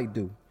things I might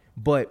do,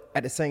 but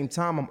at the same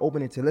time, I'm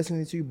open to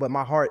listening to you, but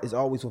my heart is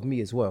always with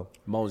me as well.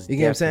 You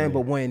get what I'm saying?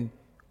 But when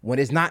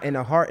it's not in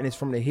the heart and it's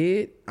from the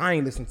head, I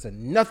ain't listening to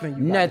nothing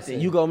you got to say.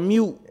 You go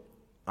mute.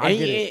 I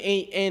get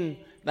it. And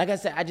like I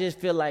said, I just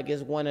feel like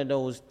it's one of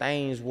those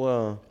things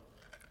where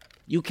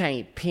you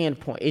can't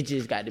pinpoint. It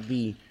just got to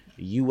be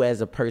you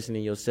as a person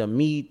and yourself.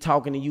 Me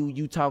talking to you,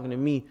 you talking to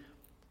me.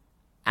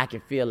 I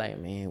can feel like,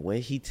 man, what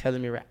he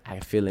telling me right, I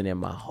can feel it in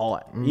my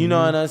heart. You know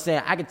what I'm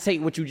saying? I can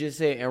take what you just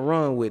said and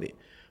run with it.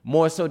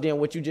 More so than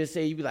what you just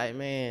said, you be like,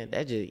 man,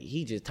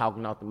 he just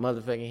talking off the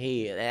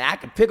motherfucking head. And I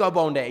can pick up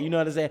on that, you know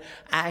what I'm saying?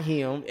 I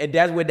hear him, and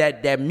that's where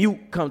that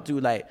mute come through,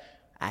 like,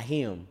 I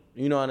hear him,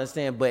 you know what I'm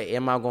saying? But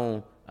am I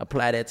going to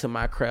apply that to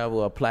my craft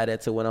or apply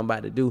that to what I'm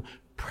about to do?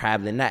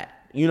 Probably not,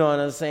 you know what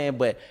I'm saying?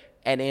 But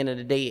at the end of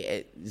the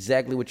day,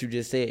 exactly what you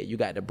just said, you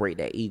got to break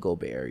that ego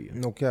barrier.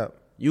 No cap.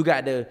 You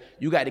got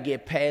to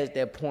get past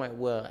that point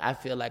where I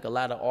feel like a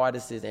lot of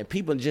artists and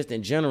people just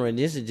in general, and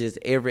this is just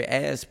every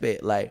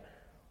aspect, like,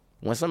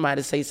 when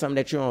somebody say something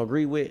that you don't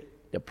agree with,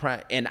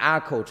 in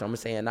our culture, I'm going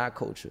to say in our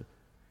culture,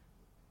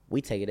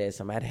 we take it as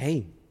somebody,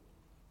 hey,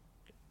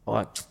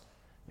 or,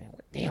 man,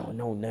 they don't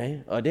know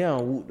nothing, or they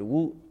don't whoop the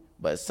whoop.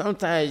 But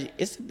sometimes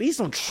it's be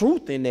some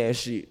truth in that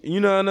shit. You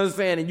know what I'm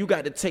saying? And you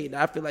got to take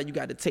that. I feel like you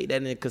got to take that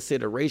into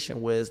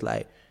consideration where it's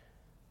like,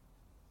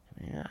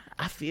 man,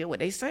 I feel what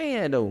they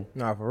saying, though.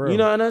 Nah, for real. You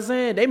know what I'm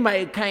saying? They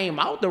might came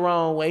out the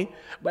wrong way,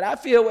 but I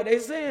feel what they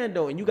saying,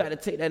 though. And you got to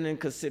take that into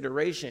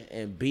consideration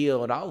and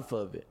build off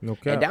of it. No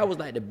cap. And that was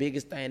like the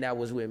biggest thing that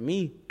was with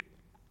me.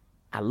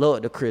 I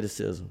love the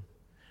criticism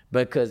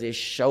because it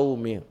showed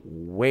me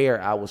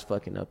where I was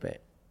fucking up at.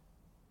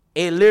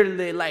 It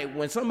literally, like,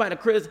 when somebody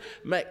criticizes,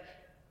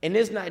 and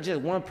it's not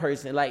just one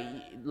person. Like,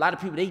 a lot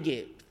of people, they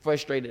get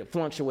frustrated,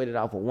 fluctuated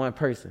off of one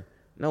person.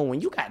 No,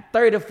 when you got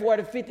 30,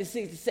 40, 50,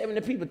 60,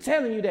 70 people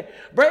telling you that,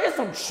 bro, there's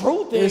some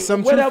truth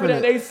in whatever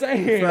that they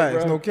saying,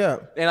 Facts, bro. no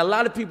cap. And a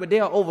lot of people,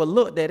 they'll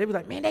overlook that. They be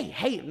like, man, they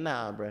hate.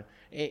 Nah, bro.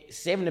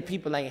 70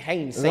 people ain't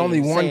hating. There's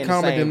only one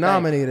common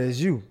denominator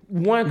is you.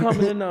 One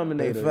common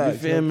denominator.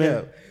 Facts, you feel me?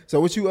 Cap.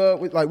 So what you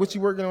what you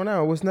working on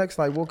now? What's next?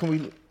 Like, what can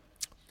we?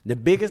 The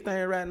biggest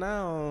thing right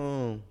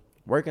now,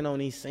 working on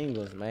these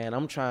singles, man.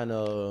 I'm trying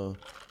to.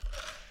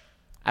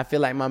 I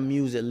feel like my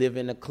music live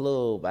in the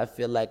club. I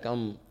feel like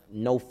I'm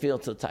no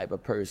filter type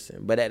of person,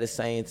 but at the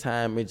same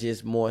time, it's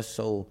just more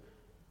so.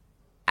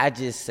 I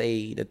just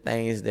say the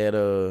things that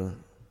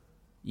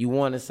you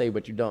want to say,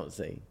 but you don't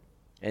say,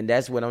 and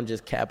that's what I'm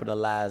just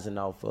capitalizing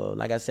off of.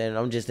 Like I said,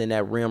 I'm just in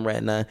that realm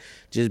right now,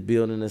 just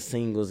building the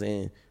singles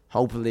and.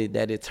 Hopefully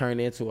that it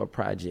turn into a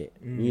project.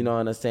 You know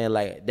what I'm saying?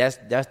 Like that's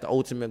the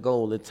ultimate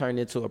goal. It turn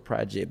into a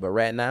project. But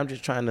right now I'm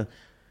just trying to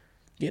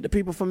get the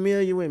people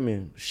familiar with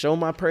me. Show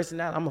my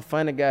personality. I'm a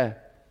funny guy.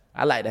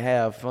 I like to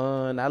have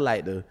fun. I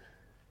like to,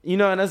 you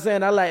know what I'm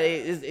saying? I like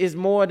it's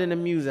more than the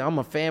music. I'm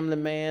a family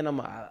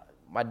man.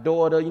 My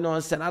daughter. You know what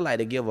I'm saying? I like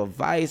to give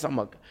advice.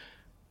 And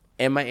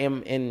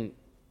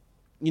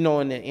you know,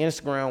 in the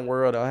Instagram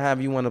world or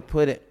however you want to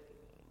put it.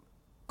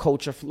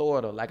 Coach of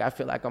Florida. Like, I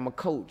feel like I'm a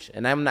coach.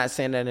 And I'm not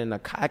saying that in a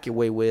cocky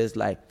way where it's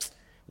like,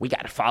 we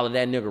got to follow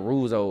that nigga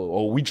rules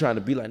or we trying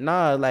to be like,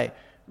 nah, like,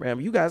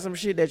 man, you got some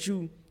shit that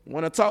you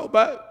want to talk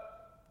about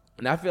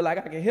and I feel like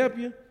I can help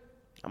you,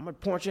 I'm going to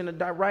point you in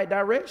the right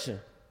direction.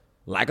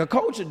 Like a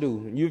coach would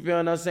do. You feel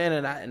what I'm saying?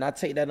 And I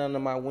take that under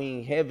my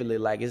wing heavily.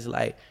 Like, it's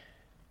like,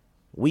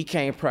 we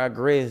can't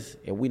progress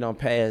if we don't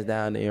pass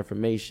down the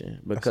information.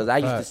 Because I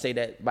used to say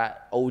that about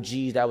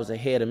OGs that was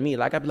ahead of me.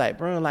 Like, I'd be like,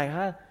 bro, like,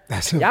 how?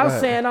 Y'all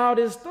saying all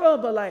this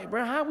stuff, but like,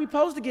 bro, how we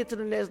supposed to get to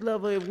the next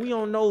level if we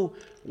don't know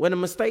where the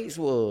mistakes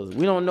was?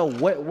 We don't know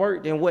what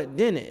worked and what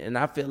didn't. And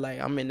I feel like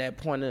I'm in that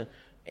point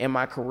in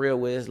my career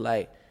where it's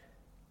like,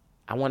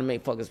 I want to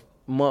make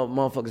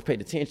motherfuckers pay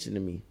attention to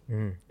me.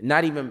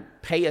 Not even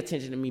pay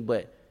attention to me,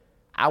 but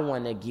I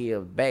want to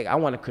give back. I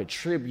want to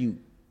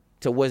contribute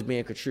to what's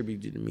being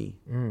contributed to me.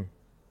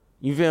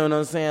 You feel what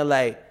I'm saying?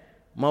 Like,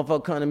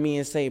 motherfucker come to me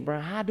and say, bro,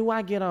 how do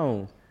I get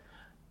on?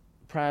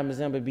 Prime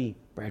example be,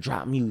 bro,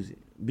 drop music.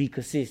 Be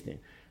consistent.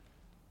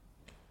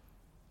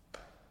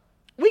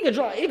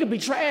 It could be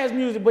trash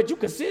music, but you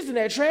consistent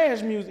at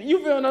trash music.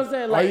 You feel what I'm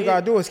saying? Like, all you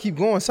gotta do is keep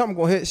going. Something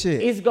gonna hit shit.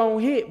 It's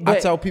gonna hit. But I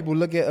tell people,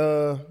 look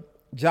at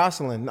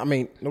Jocelyn. I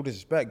mean, no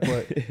disrespect,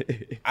 but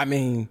I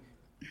mean,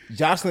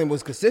 Jocelyn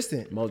was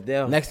consistent. Most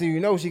definitely. Next thing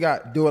you know, she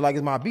got Do It Like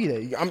It's My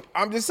Beat.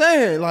 I'm just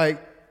saying,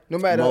 like, no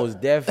matter.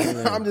 Most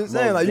definitely. I'm just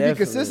saying, like, you be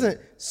consistent,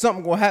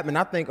 something gonna happen.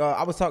 I think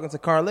I was talking to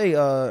Carly,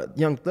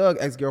 Young Thug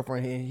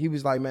ex-girlfriend. He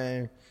was like,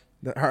 man,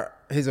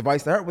 his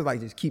advice to her was like,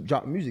 just keep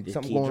dropping music. Just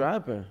something keep going,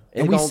 dropping.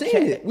 And we see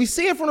it. We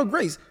see it from the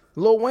greats.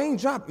 Lil Wayne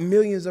dropped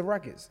millions of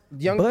records.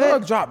 Young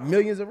Thug dropped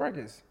millions of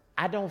records.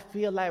 I don't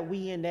feel like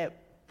we in that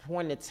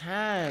point of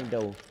time,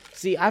 though.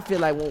 See, I feel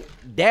like when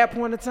that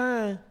point of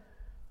time,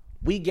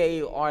 we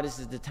gave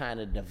artists the time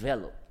to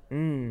develop.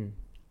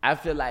 I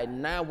feel like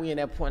now we in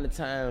that point of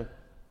time,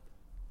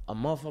 a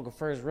motherfucker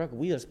first record,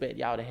 we expect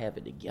y'all to have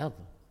it together.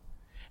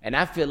 And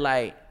I feel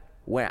like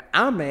where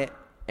I'm at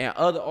and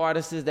other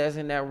artists that's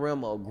in that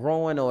realm of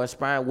growing or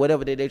aspiring,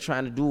 whatever that they're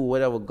trying to do,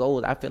 whatever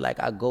goals, I feel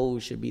like our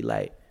goals should be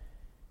like,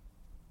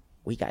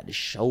 we got to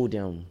show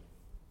them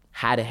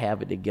how to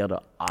have it together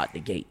out the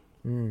gate.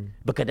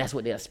 Because that's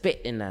what they're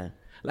expecting now.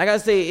 Like I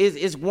say,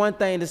 it's one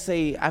thing to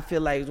say, I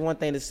feel like it's one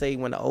thing to say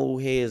when the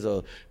old heads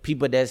or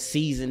people that's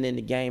seasoned in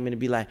the game and to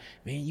be like,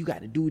 man, you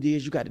got to do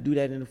this, you got to do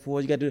that in the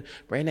fours, you got to do,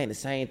 but it ain't the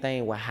same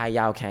thing with how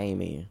y'all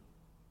came in.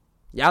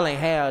 Y'all ain't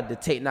have the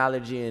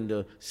technology and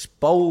the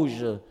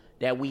exposure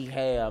that we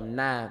have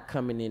now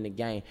coming in the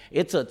game.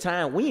 It took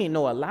time. We ain't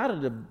know a lot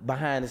of the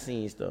behind the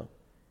scenes stuff.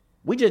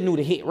 We just knew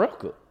the hit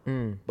record.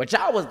 But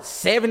y'all was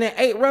 7 and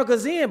 8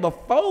 records in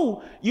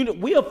before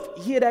we'll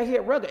hear that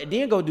hit record and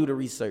then go do the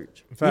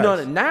research. Facts. You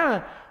know,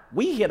 now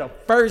we hear the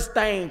first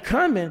thing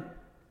coming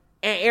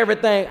and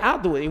everything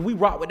out do it. If we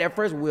rock with that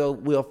first,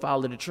 we'll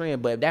follow the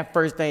trend. But if that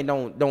first thing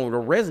don't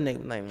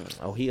resonate, like,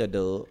 oh, he a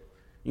dub.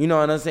 You know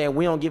what I'm saying?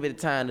 We don't give it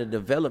the time to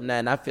develop now.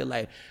 And I feel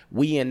like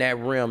we in that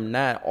realm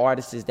now,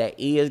 artists that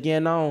is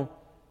getting on,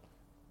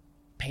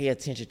 pay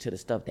attention to the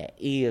stuff that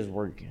is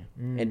working.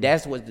 And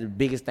that's what's the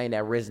biggest thing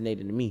that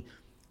resonated to me.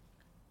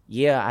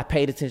 Yeah, I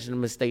paid attention to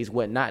mistakes,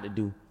 what not to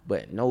do.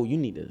 But no, you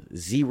need to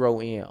zero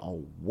in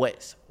on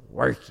what's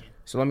working.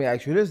 So let me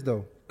ask you this,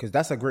 though, because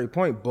that's a great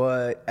point.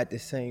 But at the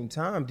same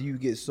time, do you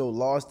get so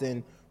lost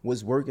in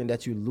what's working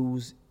that you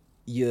lose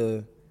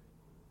your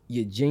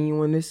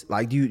genuineness?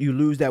 Like, do you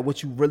lose that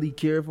what you really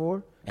care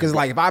for? Because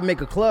like if I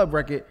make a club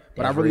record,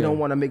 but I really don't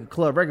want to make a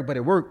club record, but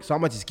it works, so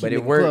I'm gonna just keep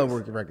making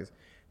club records.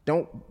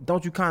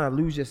 Don't you kind of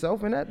lose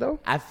yourself in that though?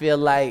 I feel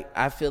like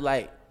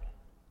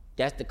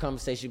that's the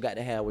conversation you got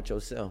to have with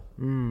yourself.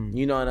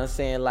 You know what I'm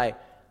saying? Like,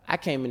 I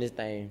came in this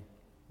thing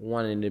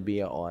wanting to be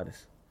an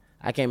artist.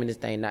 I came in this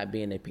thing not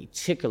being a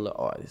particular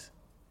artist.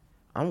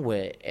 I'm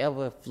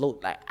wherever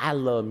float. Like, I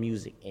love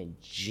music in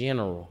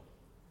general.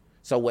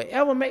 So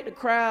whatever make the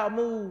crowd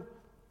move,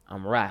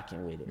 I'm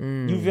rocking with it.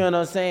 You feel what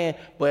I'm saying?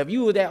 But if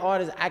you were that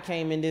artist, I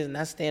came in this and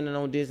I'm standing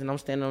on this and I'm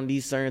standing on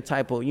these certain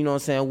type of, you know what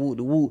I'm saying, woo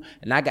to woo,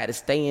 and I got to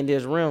stay in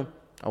this realm.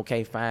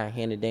 Okay, fine,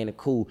 hand it Dana,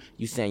 cool.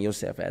 You saying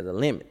yourself as a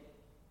limit.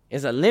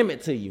 It's a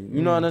limit to you.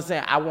 You know what I'm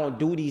saying? I won't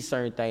do these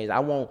certain things. I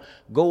won't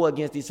go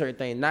against these certain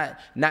things.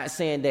 Not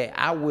saying that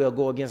I will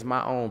go against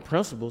my own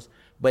principles,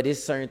 but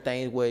it's certain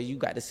things where you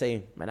got to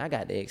say, man, I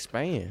got to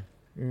expand.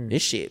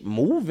 This shit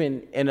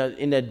moving in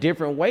a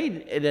different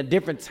way, in a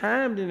different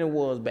time than it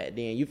was back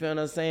then. You feel what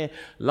I'm saying?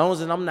 As long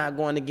as I'm not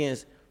going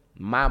against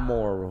my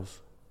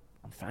morals,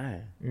 I'm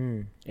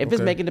fine. If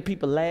it's making the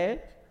people laugh,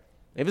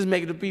 if it's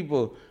making the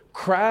people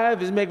cry,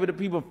 if it's making the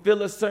people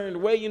feel a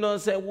certain way, you know what I'm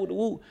saying?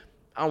 Woo,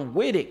 I'm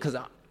with it because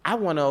I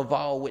want to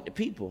evolve with the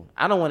people.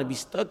 I don't want to be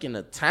stuck in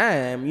a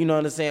time, you know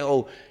what I'm saying?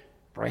 Oh,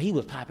 bro, he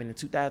was popping in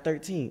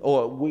 2013.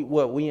 Or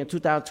we in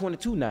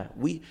 2022 now.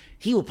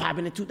 He was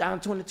popping in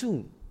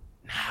 2022.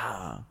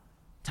 Nah,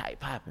 tight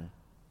popping.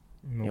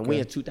 Okay. And we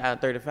in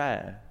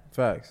 2035.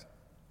 Facts.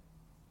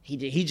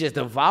 He just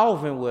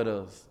evolving with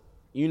us.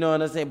 You know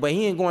what I'm saying? But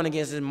he ain't going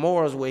against his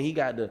morals where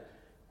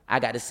I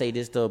got to say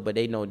this stuff, but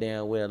they know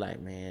damn well,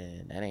 like,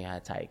 man, that ain't how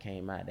tight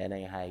came out. That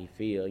ain't how he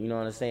feel. You know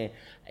what I'm saying?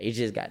 It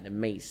just got to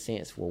make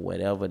sense for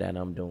whatever that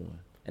I'm doing.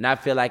 And I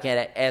feel like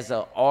as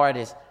an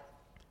artist,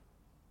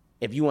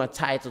 if you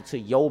entitled to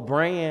your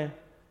brand,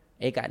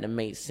 it got to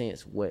make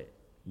sense what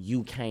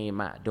you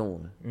came out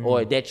doing.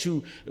 Or that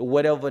you,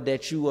 whatever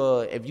that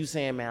you, if you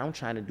saying, man, I'm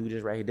trying to do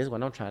this right here, this is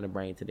what I'm trying to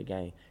bring to the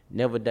game.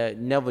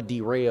 Never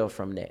derail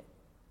from that.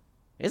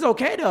 It's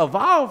okay to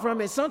evolve from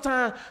it.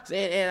 Sometimes,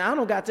 and I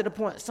don't got to the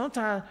point,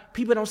 sometimes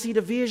people don't see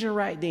the vision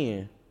right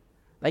then.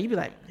 Like, you be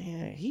like,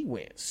 man, he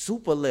went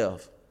super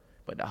left.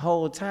 But the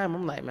whole time,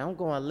 I'm like, man, I'm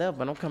going left,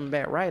 but I'm coming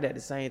back right at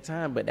the same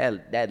time. But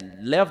that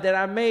left that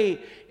I made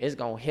is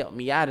going to help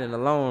me out in the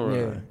long run.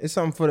 Yeah, it's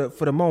something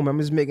for the moment. I'm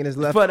just making this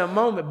left. For the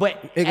moment, but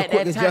at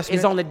that time,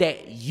 it's only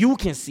that you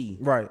can see.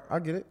 Right, I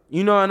get it.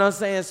 You know what I'm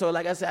saying? So,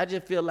 like I said, I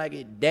just feel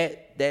like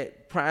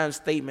that prime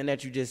statement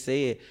that you just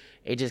said,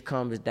 it just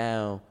comes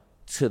down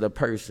to the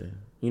person.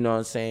 You know what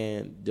I'm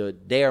saying?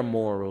 Their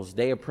morals,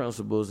 their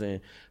principles, and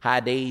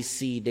how they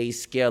see they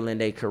scaling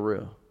their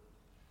career.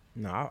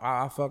 No,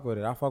 I fuck with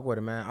it. I fuck with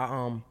it, man.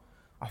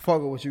 I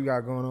fuck with what you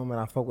got going on, man.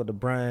 I fuck with the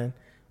brand.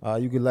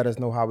 You can let us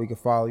know how we can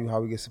follow you,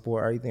 how we can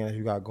support everything that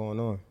you got going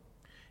on.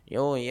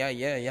 Yo, yeah.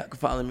 Y'all can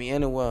follow me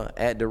anywhere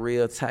at The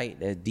Real TYTE.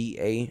 That's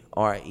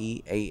DAREALTYTE.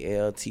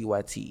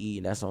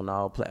 That's on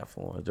all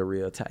platforms. The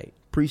Real TYTE.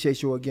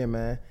 Appreciate you again,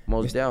 man.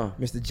 Most down.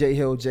 Mr. J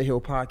Hill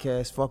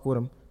Podcast. Fuck with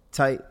him.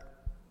 Tight.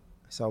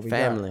 That's all we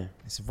Family. got.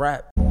 It's a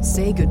wrap.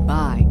 Say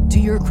goodbye to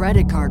your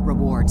credit card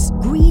rewards.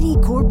 Greedy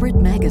corporate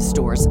mega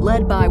stores,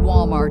 led by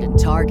Walmart and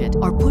Target,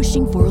 are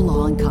pushing for a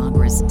law in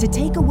Congress to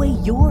take away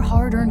your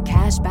hard-earned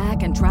cash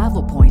back and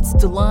travel points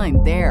to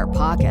line their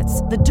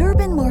pockets. The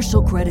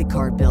Durbin-Marshall credit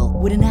card bill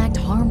would enact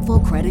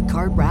harmful credit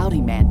card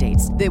routing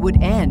mandates that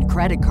would end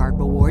credit card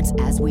rewards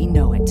as we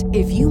know it.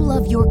 If you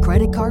love your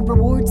credit card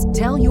rewards,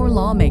 tell your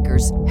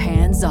lawmakers,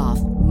 hands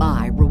off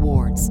my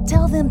rewards.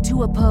 Tell them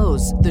to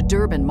oppose the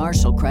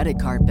Durbin-Marshall credit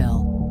card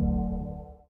bill.